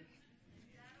good.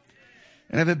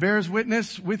 And if it bears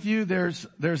witness with you,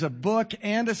 there's a book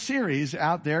and a series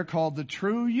out there called The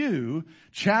True You.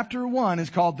 Chapter 1 is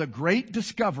called The Great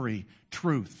Discovery,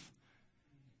 Truth.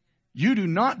 You do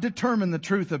not determine the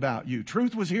truth about you.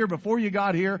 Truth was here before you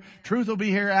got here. Truth will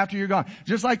be here after you're gone.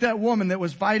 Just like that woman that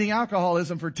was fighting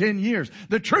alcoholism for 10 years.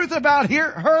 The truth about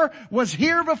her was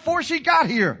here before she got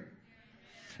here.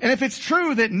 And if it's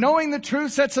true that knowing the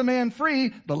truth sets a man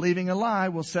free, believing a lie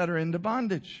will set her into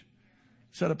bondage.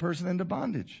 Set a person into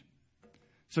bondage.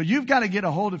 So you've got to get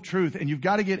a hold of truth, and you've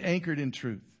got to get anchored in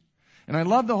truth. And I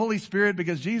love the Holy Spirit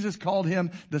because Jesus called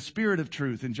him the Spirit of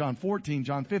truth in John 14,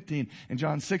 John 15, and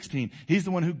John 16. He's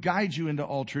the one who guides you into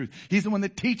all truth. He's the one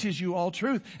that teaches you all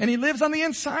truth. And he lives on the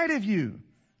inside of you.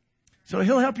 So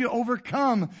he'll help you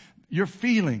overcome your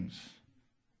feelings.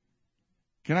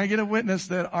 Can I get a witness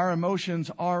that our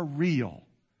emotions are real?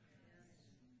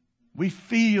 We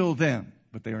feel them,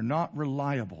 but they are not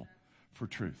reliable for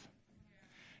truth.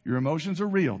 Your emotions are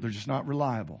real. They're just not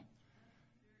reliable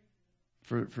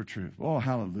for truth. Oh,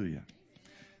 hallelujah.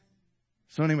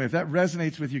 So anyway, if that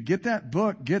resonates with you, get that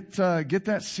book, get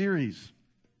that series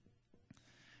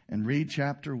and read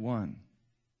chapter 1.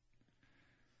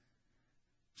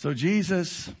 So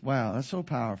Jesus, wow, that's so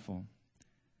powerful.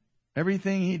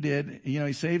 Everything he did,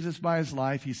 he saves us by his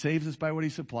life. He saves us by what he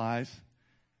supplies.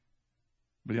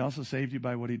 But he also saved you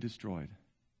by what he destroyed.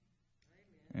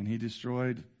 And he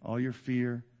destroyed all your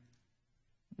fear.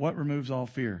 What removes all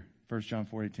fear? 1 John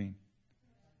 4:18.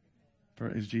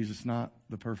 Is Jesus not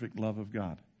the perfect love of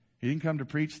God? He didn't come to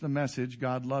preach the message.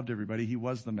 God loved everybody. He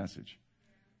was the message.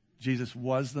 Jesus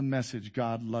was the message.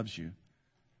 God loves you.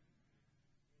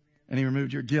 And he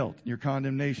removed your guilt, your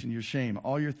condemnation, your shame,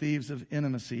 all your thieves of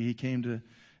intimacy. He came to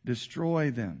destroy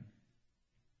them.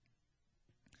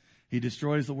 He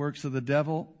destroys the works of the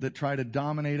devil that try to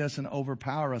dominate us and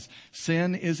overpower us.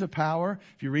 Sin is a power.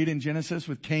 If you read in Genesis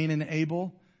with Cain and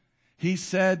Abel, he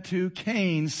said to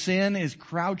Cain, sin is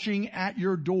crouching at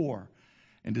your door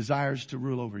and desires to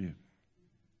rule over you.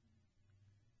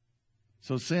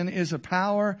 So sin is a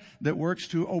power that works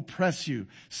to oppress you.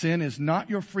 Sin is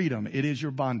not your freedom. It is your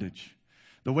bondage.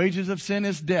 The wages of sin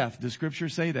is death. The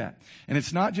scriptures say that. And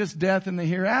it's not just death in the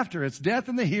hereafter. It's death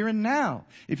in the here and now.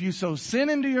 If you sow sin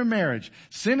into your marriage,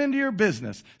 sin into your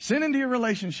business, sin into your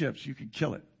relationships, you can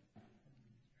kill it.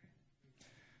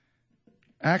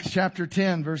 Acts chapter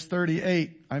 10, verse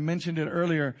 38. I mentioned it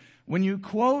earlier. When you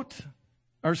quote,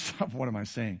 or what am I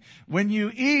saying? When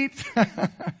you eat,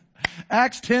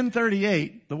 Acts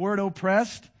 10:38, the word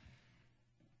oppressed,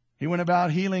 he went about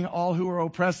healing all who were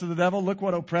oppressed of the devil. Look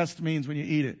what oppressed means when you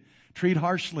eat it. Treat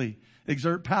harshly,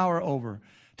 exert power over,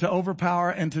 to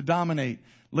overpower and to dominate.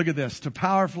 Look at this, to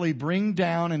powerfully bring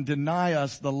down and deny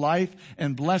us the life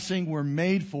and blessing we're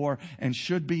made for and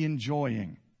should be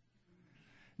enjoying.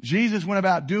 Jesus went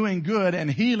about doing good and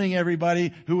healing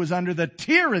everybody who was under the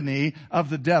tyranny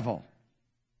of the devil.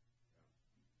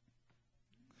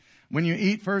 When you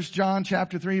eat 1 John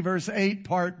chapter 3 verse 8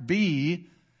 part B,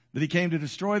 that he came to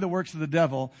destroy the works of the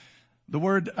devil, the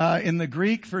word in the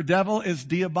Greek for devil is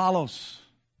diabolos.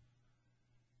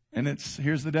 And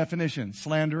here's the definition: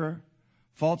 slanderer,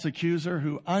 false accuser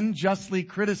who unjustly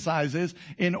criticizes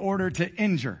in order to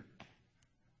injure.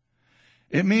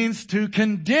 It means to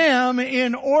condemn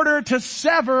in order to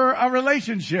sever a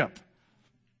relationship.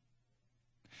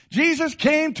 Jesus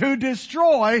came to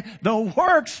destroy the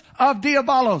works of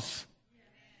diabolos.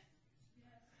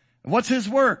 What's his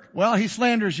work? Well, he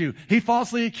slanders you. He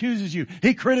falsely accuses you.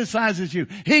 He criticizes you.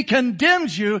 He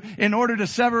condemns you in order to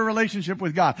sever a relationship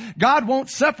with God. God won't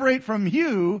separate from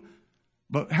you,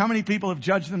 but how many people have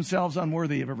judged themselves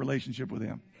unworthy of a relationship with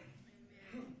him?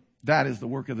 That is the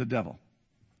work of the devil.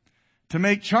 To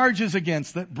make charges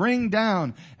against that bring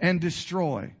down and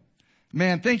destroy.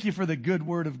 Man, thank you for the good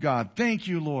word of God. Thank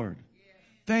you, Lord.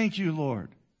 Thank you, Lord.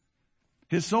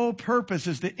 His sole purpose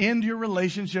is to end your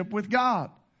relationship with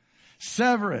God.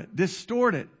 Sever it,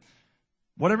 distort it.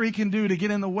 Whatever he can do to get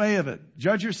in the way of it.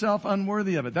 Judge yourself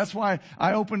unworthy of it. That's why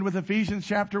I opened with Ephesians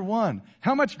chapter 1.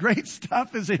 How much great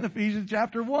stuff is in Ephesians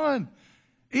chapter 1?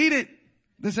 Eat it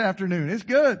this afternoon. It's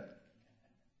good.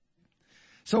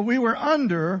 So we were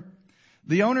under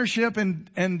the ownership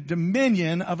and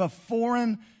dominion of a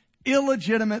foreign,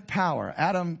 illegitimate power.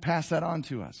 Adam passed that on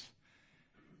to us.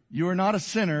 You are not a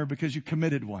sinner because you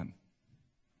committed one.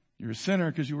 You're a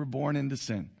sinner because you were born into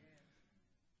sin.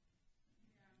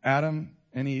 Adam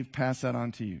and Eve passed that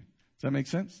on to you. Does that make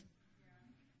sense?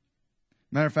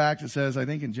 Matter of fact, it says, I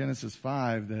think in Genesis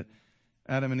 5, that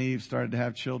Adam and Eve started to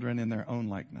have children in their own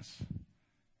likeness,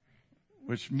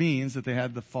 which means that they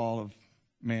had the fall of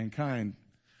mankind.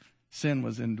 Sin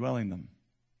was indwelling them.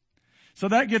 So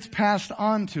that gets passed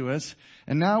on to us,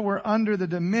 and now we're under the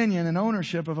dominion and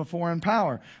ownership of a foreign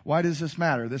power. Why does this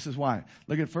matter? This is why.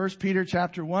 Look at 1 Peter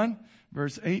chapter 1,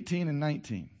 verse 18 and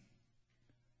 19.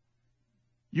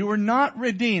 You were not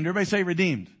redeemed. Everybody say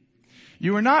redeemed.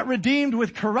 You were not redeemed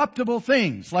with corruptible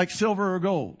things like silver or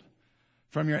gold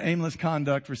from your aimless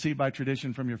conduct received by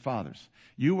tradition from your fathers.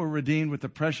 You were redeemed with the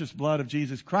precious blood of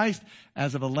Jesus Christ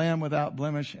as of a lamb without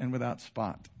blemish and without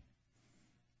spot.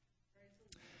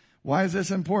 Why is this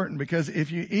important? Because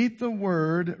if you eat the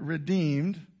word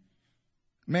redeemed,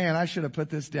 man, I should have put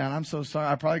this down. I'm so sorry.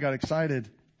 I probably got excited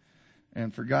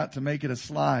and forgot to make it a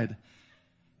slide.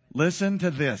 Listen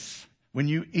to this. When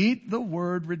you eat the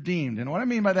word redeemed, and what I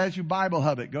mean by that is you Bible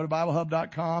hub it. Go to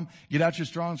BibleHub.com, get out your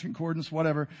Strong's Concordance,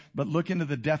 whatever, but look into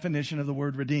the definition of the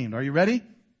word redeemed. Are you ready?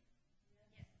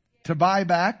 To buy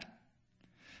back,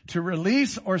 to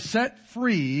release or set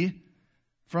free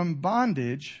from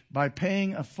bondage by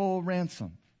paying a full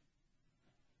ransom.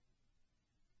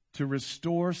 To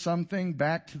restore something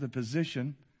back to the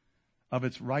position of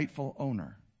its rightful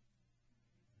owner.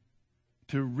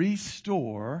 To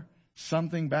restore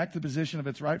something back to the position of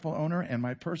its rightful owner, and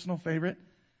my personal favorite,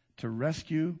 to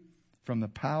rescue from the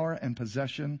power and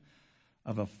possession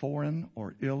of a foreign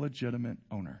or illegitimate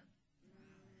owner.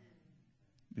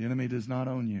 The enemy does not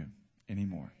own you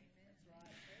anymore.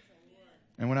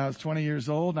 And when I was 20 years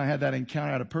old, and I had that encounter,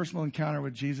 I had a personal encounter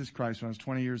with Jesus Christ when I was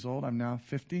 20 years old. I'm now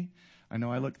 50. I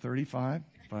know I look 35,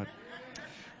 but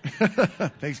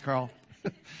thanks, Carl.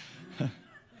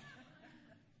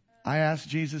 I asked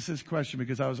Jesus this question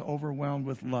because I was overwhelmed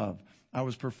with love. I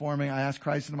was performing. I asked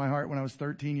Christ into my heart when I was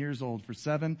 13 years old. For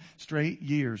 7 straight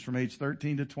years, from age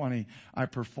 13 to 20, I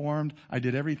performed. I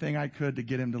did everything I could to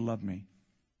get him to love me.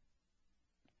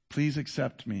 Please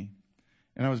accept me.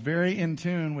 And I was very in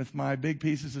tune with my big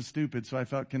pieces of stupid, so I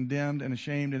felt condemned and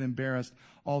ashamed and embarrassed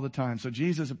all the time. So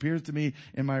Jesus appears to me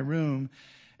in my room,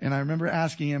 and I remember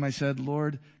asking him, I said,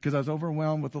 Lord, because I was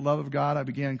overwhelmed with the love of God, I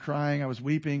began crying, I was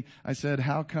weeping. I said,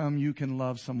 how come you can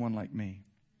love someone like me?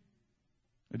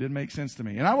 It didn't make sense to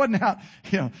me. And I wasn't out,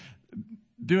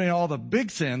 doing all the big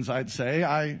sins, I'd say.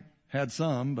 I had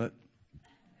some, but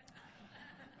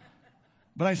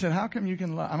I said, how come you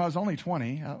can love? I was only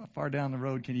 20. How far down the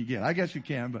road can you get? I guess you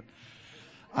can, but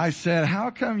I said,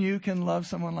 how come you can love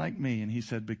someone like me? And he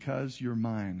said, because you're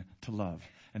mine to love,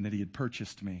 and that he had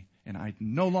purchased me, and I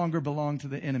no longer belonged to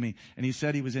the enemy. And he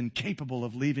said he was incapable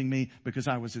of leaving me because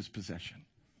I was his possession.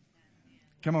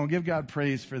 Come on, give God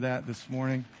praise for that this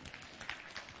morning.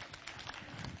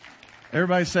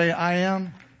 Everybody say, I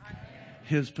am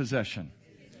his possession.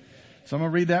 So I'm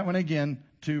going to read that one again.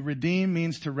 To redeem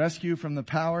means to rescue from the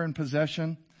power and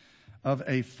possession of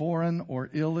a foreign or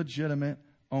illegitimate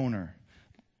owner.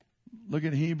 Look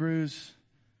at Hebrews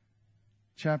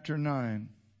chapter 9,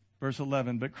 verse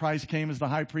 11. But Christ came as the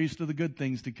high priest of the good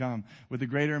things to come, with the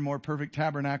greater and more perfect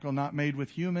tabernacle not made with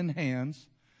human hands,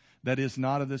 that is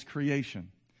not of this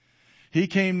creation. He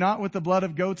came not with the blood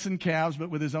of goats and calves, but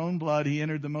with his own blood he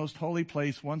entered the most holy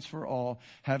place once for all,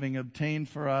 having obtained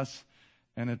for us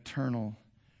an eternal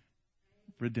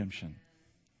redemption.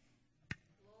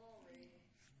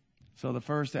 So the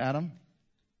first Adam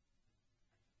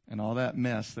and all that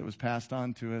mess that was passed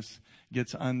on to us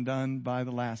gets undone by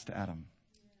the last Adam.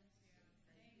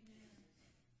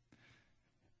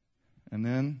 And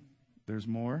then there's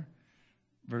more.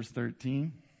 Verse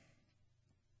 13.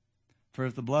 For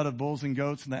if the blood of bulls and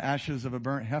goats and the ashes of a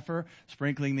burnt heifer,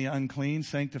 sprinkling the unclean,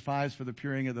 sanctifies for the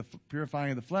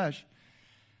purifying of the flesh,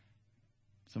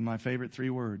 some of my favorite 3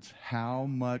 words, how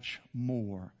much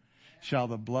more shall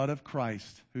the blood of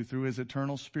Christ, who through his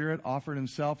eternal Spirit offered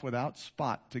himself without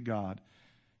spot to God,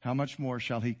 how much more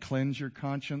shall he cleanse your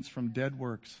conscience from dead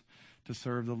works to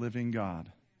serve the living God?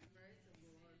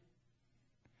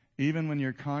 Even when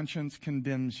your conscience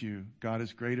condemns you, God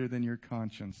is greater than your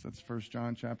conscience. That's 1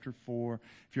 John chapter 4.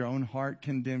 If your own heart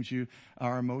condemns you,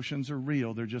 our emotions are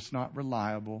real. They're just not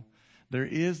reliable. There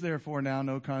is therefore now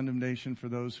no condemnation for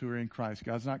those who are in Christ.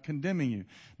 God's not condemning you.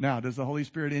 Now, does the Holy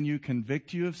Spirit in you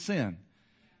convict you of sin?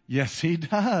 Yes, He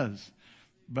does.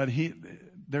 But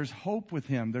there's hope with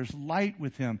Him. There's light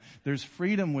with Him. There's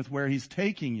freedom with where He's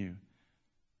taking you.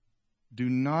 Do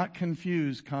not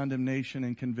confuse condemnation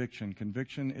and conviction.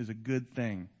 Conviction is a good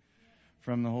thing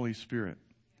from the Holy Spirit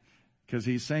because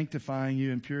He's sanctifying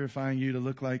you and purifying you to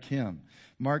look like Him.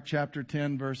 Mark chapter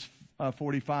 10, verse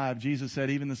 45, Jesus said,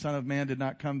 even the Son of Man did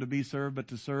not come to be served, but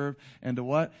to serve and to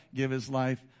what? Give His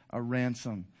life a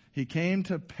ransom. He came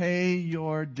to pay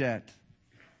your debt,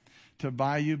 to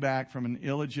buy you back from an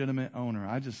illegitimate owner.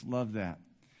 I just love that.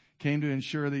 Came to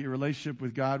ensure that your relationship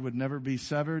with God would never be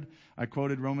severed. I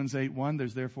quoted Romans 8:1.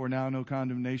 There's therefore now no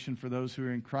condemnation for those who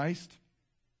are in Christ.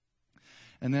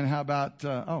 And then how about,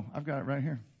 I've got it right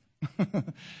here.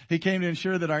 He came to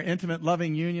ensure that our intimate,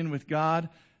 loving union with God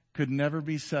could never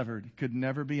be severed, could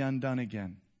never be undone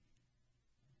again.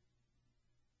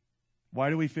 Why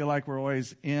do we feel like we're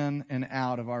always in and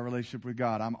out of our relationship with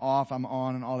God? I'm off, I'm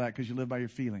on, and all that because you live by your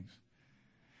feelings.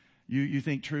 You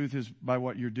think truth is by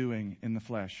what you're doing in the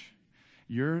flesh.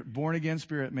 Your born-again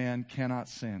spirit man cannot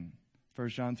sin. 1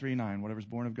 John 3:9, whatever's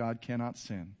born of God cannot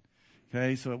sin.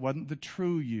 Okay, so it wasn't the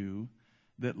true you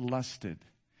that lusted.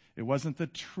 It wasn't the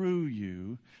true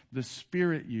you, the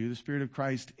Spirit of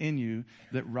Christ in you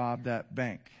that robbed that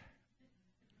bank.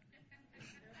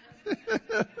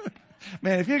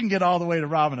 Man, if you can get all the way to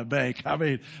robbing a bank, I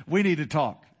mean, we need to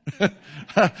talk.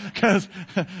 Because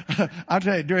I'll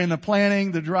tell you, during the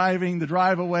planning, the driving, the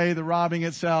drive away, the robbing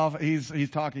itself,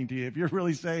 he's talking to you. If you're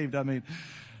really saved, I mean,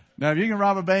 now if you can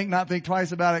rob a bank, not think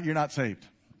twice about it, you're not saved.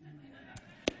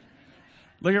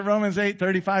 Look at Romans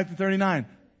 8:35-39.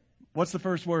 What's the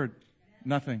first word?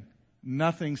 Nothing.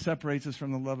 Nothing separates us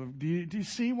from the love of. Do you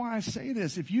see why I say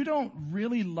this? If you don't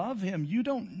really love Him, you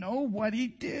don't know what He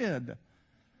did.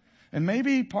 And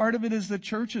maybe part of it is the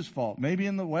church's fault. Maybe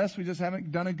in the West we just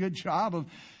haven't done a good job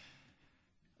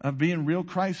of being real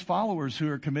Christ followers who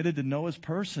are committed to know His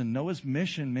person, know His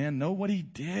mission, man, know what He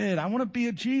did. I want to be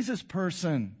a Jesus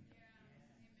person.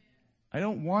 I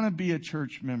don't want to be a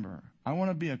church member. I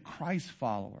want to be a Christ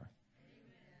follower.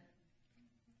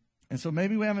 And so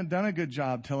maybe we haven't done a good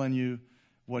job telling you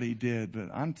what He did, but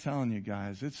I'm telling you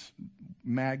guys, it's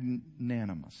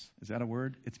magnanimous. Is that a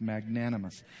word? It's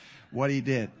magnanimous. What He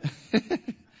did.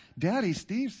 Daddy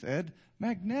Steve said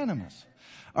magnanimous.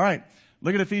 All right.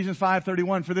 Look at Ephesians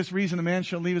 5:31. For this reason, a man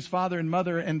shall leave his father and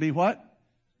mother and be what?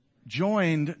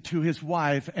 Joined to his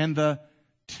wife, and the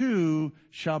two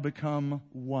shall become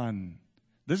one.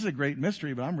 This is a great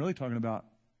mystery, but I'm really talking about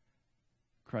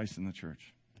Christ and the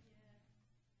church.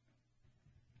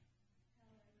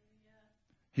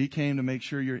 He came to make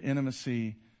sure your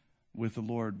intimacy with the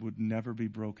Lord would never be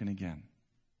broken again.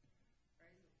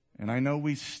 And I know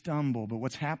we stumble, but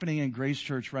what's happening in Grace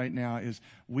Church right now is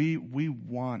we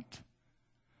want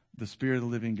the Spirit of the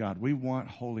living God. We want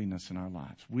holiness in our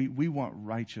lives. We want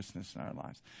righteousness in our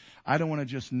lives. I don't want to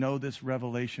just know this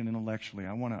revelation intellectually.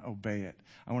 I want to obey it.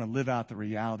 I want to live out the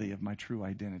reality of my true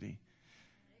identity.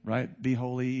 Right? Be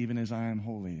holy even as I am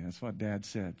holy. That's what Dad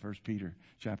said, 1 Peter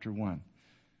chapter 1.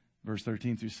 Verse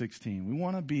 13-16. We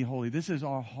want to be holy. This is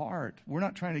our heart. We're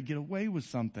not trying to get away with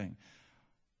something.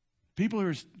 People who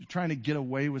are trying to get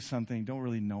away with something don't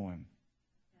really know Him.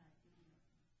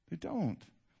 They don't.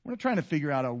 We're not trying to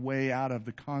figure out a way out of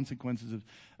the consequences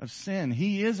of sin.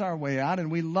 He is our way out, and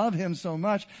we love Him so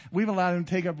much, we've allowed Him to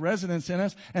take up residence in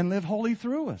us and live holy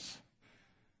through us.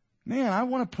 Man, I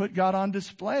want to put God on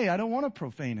display. I don't want to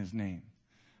profane His name.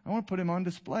 I want to put Him on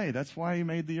display. That's why He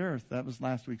made the earth. That was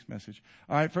last week's message.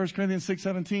 All right, 1 Corinthians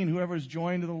 6:17. Whoever is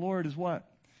joined to the Lord is what?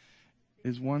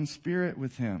 Is one spirit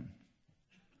with Him.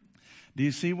 Do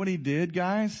you see what He did,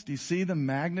 guys? Do you see the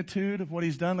magnitude of what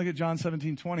He's done? Look at John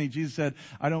 17:20. Jesus said,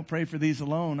 I don't pray for these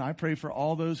alone. I pray for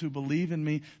all those who believe in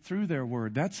Me through their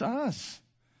word. That's us.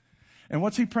 And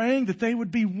what's He praying? That they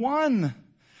would be one.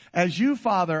 As you,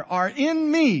 Father, are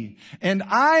in Me, and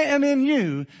I am in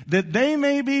you, that they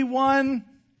may be one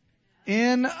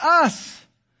in us,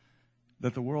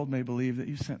 that the world may believe that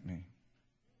You sent Me.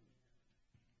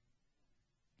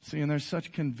 See, and there's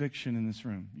such conviction in this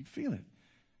room. You feel it.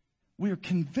 We are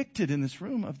convicted in this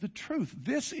room of the truth.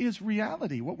 This is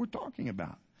reality, what we're talking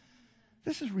about.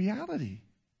 This is reality.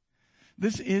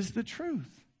 This is the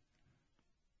truth.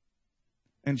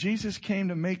 And Jesus came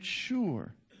to make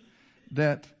sure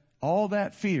that all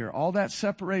that fear, all that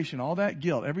separation, all that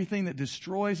guilt, everything that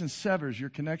destroys and severs your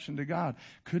connection to God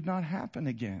could not happen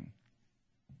again.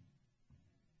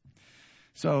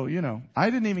 So, I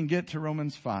didn't even get to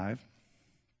Romans 5.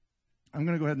 I'm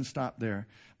going to go ahead and stop there.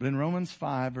 But in Romans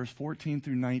 5, verse 14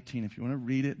 through 19, if you want to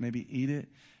read it, maybe eat it,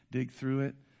 dig through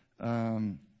it.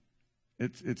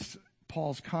 It's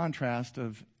Paul's contrast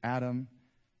of Adam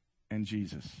and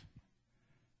Jesus.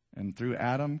 And through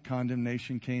Adam,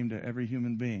 condemnation came to every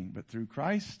human being. But through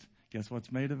Christ, guess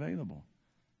what's made available?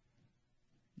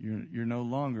 You're no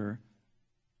longer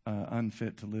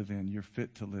unfit to live in. You're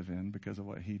fit to live in because of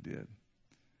what he did.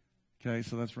 Okay,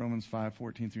 so that's Romans 5,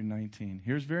 14 through 19.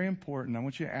 Here's very important. I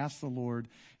want you to ask the Lord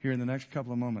here in the next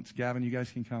couple of moments. Gavin, you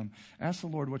guys can come. Ask the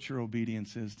Lord what your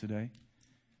obedience is today.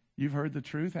 You've heard the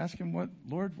truth. Ask him,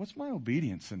 Lord, what's my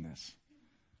obedience in this?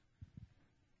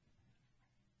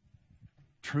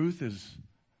 Truth is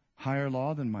higher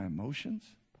law than my emotions.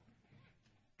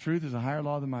 Truth is a higher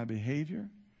law than my behavior.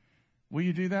 Will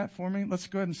you do that for me? Let's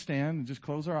go ahead and stand and just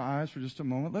close our eyes for just a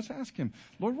moment. Let's ask him,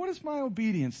 Lord, what is my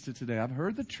obedience to today? I've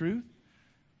heard the truth.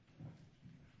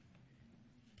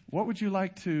 What would you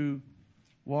like to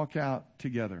walk out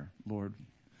together, Lord?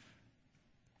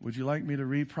 Would you like me to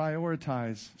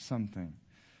reprioritize something?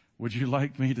 Would you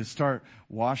like me to start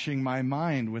washing my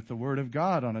mind with the Word of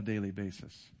God on a daily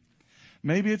basis?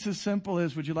 Maybe it's as simple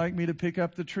as, would you like me to pick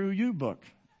up the True You book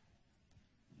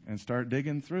and start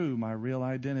digging through my real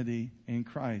identity in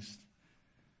Christ?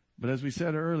 But as we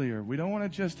said earlier, we don't want to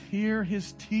just hear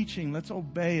his teaching. Let's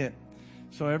obey it.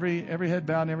 So every head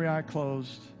bowed and every eye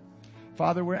closed.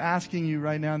 Father, we're asking you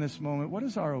right now in this moment, what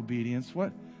is our obedience?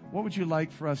 What would you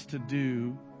like for us to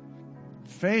do?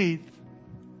 Faith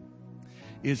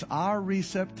is our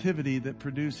receptivity that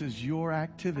produces your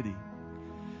activity.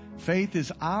 Faith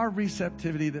is our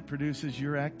receptivity that produces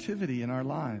your activity in our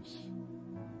lives.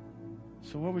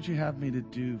 So what would you have me to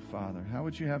do, Father? How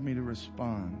would you have me to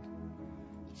respond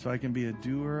so I can be a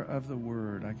doer of the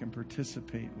word? I can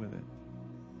participate with it.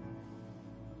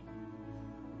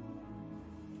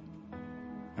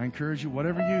 I encourage you,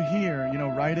 whatever you hear,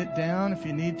 write it down if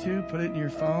you need to. Put it in your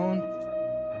phone.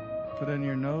 Put it in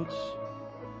your notes.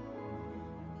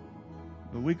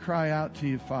 But we cry out to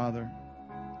you, Father.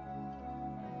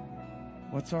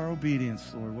 What's our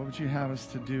obedience, Lord? What would you have us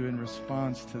to do in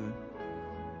response to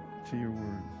your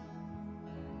word?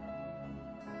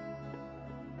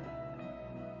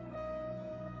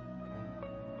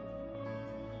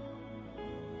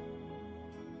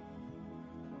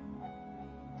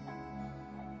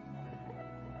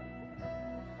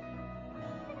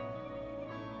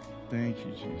 Thank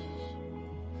you, Jesus.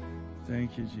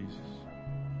 Thank you, Jesus.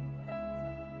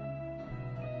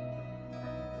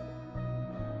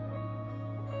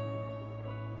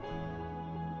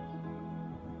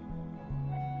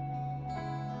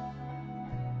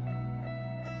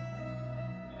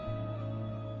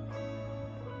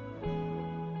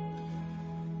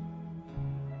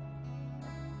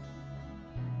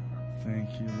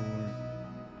 Thank you, Lord.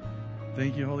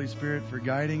 Thank you, Holy Spirit, for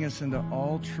guiding us into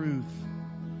all truth.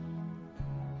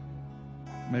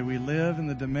 May we live in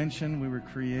the dimension we were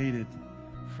created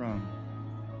from.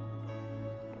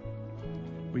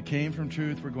 We came from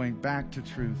truth. We're going back to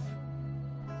truth.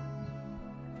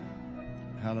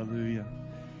 Hallelujah.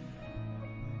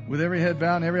 With every head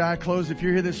bowed and every eye closed, if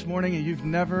you're here this morning and you've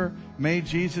never made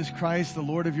Jesus Christ the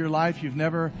Lord of your life, you've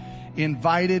never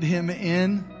invited him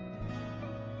in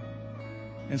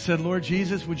and said, Lord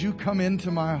Jesus, would you come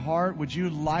into my heart? Would you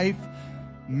life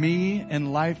me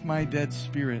and life my dead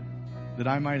spirit, that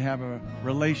I might have a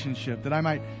relationship, that I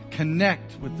might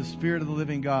connect with the Spirit of the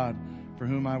living God for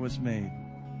whom I was made?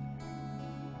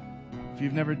 If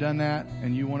you've never done that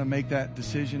and you want to make that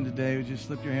decision today, would you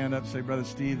slip your hand up and say, Brother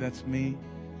Steve, that's me.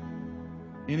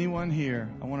 Anyone here,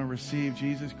 I want to receive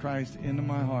Jesus Christ into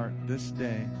my heart this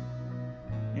day.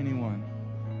 Anyone?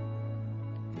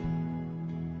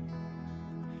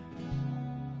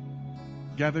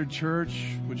 Gathered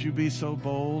church, would you be so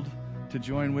bold to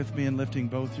join with me in lifting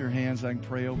both your hands? I can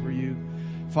pray over you.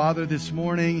 Father, this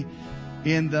morning,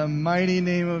 in the mighty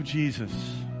name of Jesus,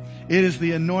 it is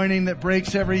the anointing that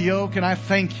breaks every yoke, and I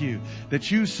thank you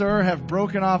that you, sir, have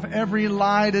broken off every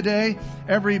lie today,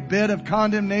 every bit of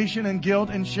condemnation and guilt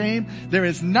and shame. There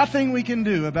is nothing we can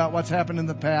do about what's happened in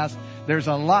the past. There's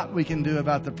a lot we can do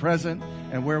about the present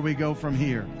and where we go from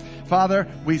here. Father,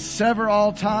 we sever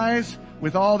all ties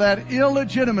with all that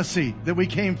illegitimacy that we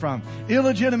came from.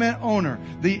 Illegitimate owner,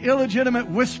 the illegitimate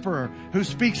whisperer who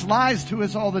speaks lies to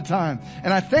us all the time.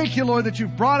 And I thank you, Lord, that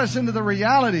you've brought us into the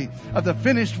reality of the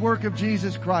finished work of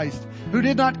Jesus Christ, who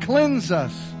did not cleanse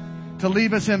us to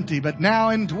leave us empty, but now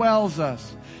indwells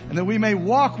us. And that we may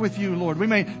walk with you, Lord. We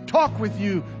may talk with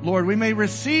you, Lord. We may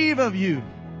receive of you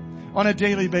on a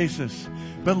daily basis.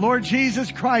 But Lord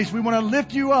Jesus Christ, we want to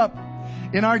lift you up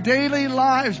in our daily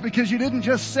lives, because you didn't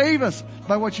just save us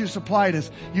by what you supplied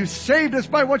us. You saved us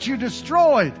by what you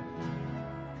destroyed.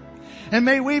 And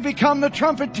may we become the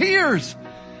trumpeters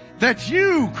that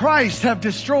you, Christ, have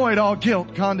destroyed all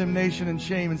guilt, condemnation, and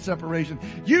shame and separation.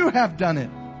 You have done it.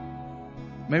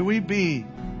 May we be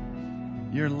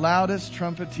your loudest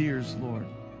trumpeters, Lord.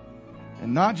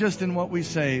 And not just in what we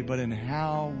say, but in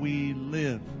how we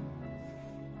live.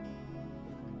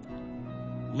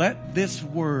 Let this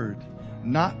word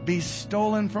not be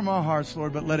stolen from our hearts,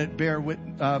 Lord, but let it bear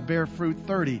fruit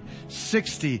 30,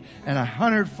 60, and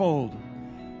 100-fold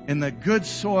in the good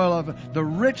soil of the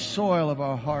rich soil of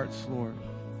our hearts, Lord.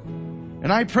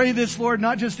 And I pray this, Lord,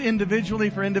 not just individually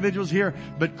for individuals here,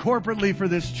 but corporately for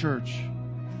this church.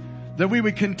 That we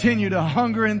would continue to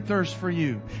hunger and thirst for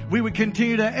you. We would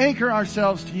continue to anchor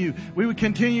ourselves to you. We would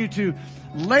continue to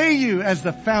lay you as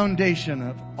the foundation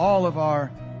of all of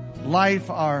our life,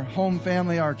 our home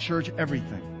family, our church,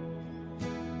 everything.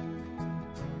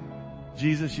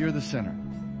 Jesus, you're the center.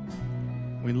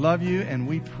 We love you and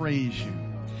we praise you.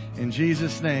 In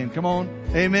Jesus' name. Come on.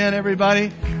 Amen,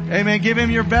 everybody. Amen. Give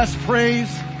him your best praise.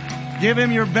 Give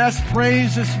him your best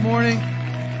praise this morning.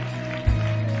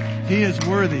 He is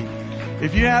worthy.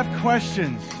 If you have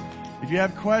questions,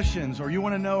 or you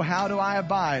want to know, how do I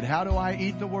abide? How do I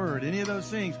eat the word? Any of those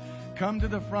things, come to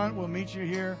the front. We'll meet you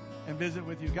here and visit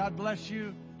with you. God bless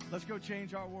you. Let's go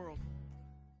change our world.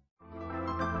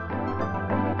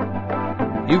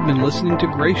 You've been listening to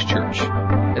Grace Church,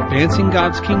 advancing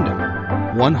God's kingdom,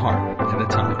 one heart at a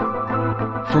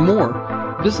time. For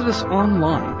more, visit us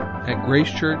online at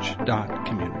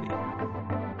gracechurch.community.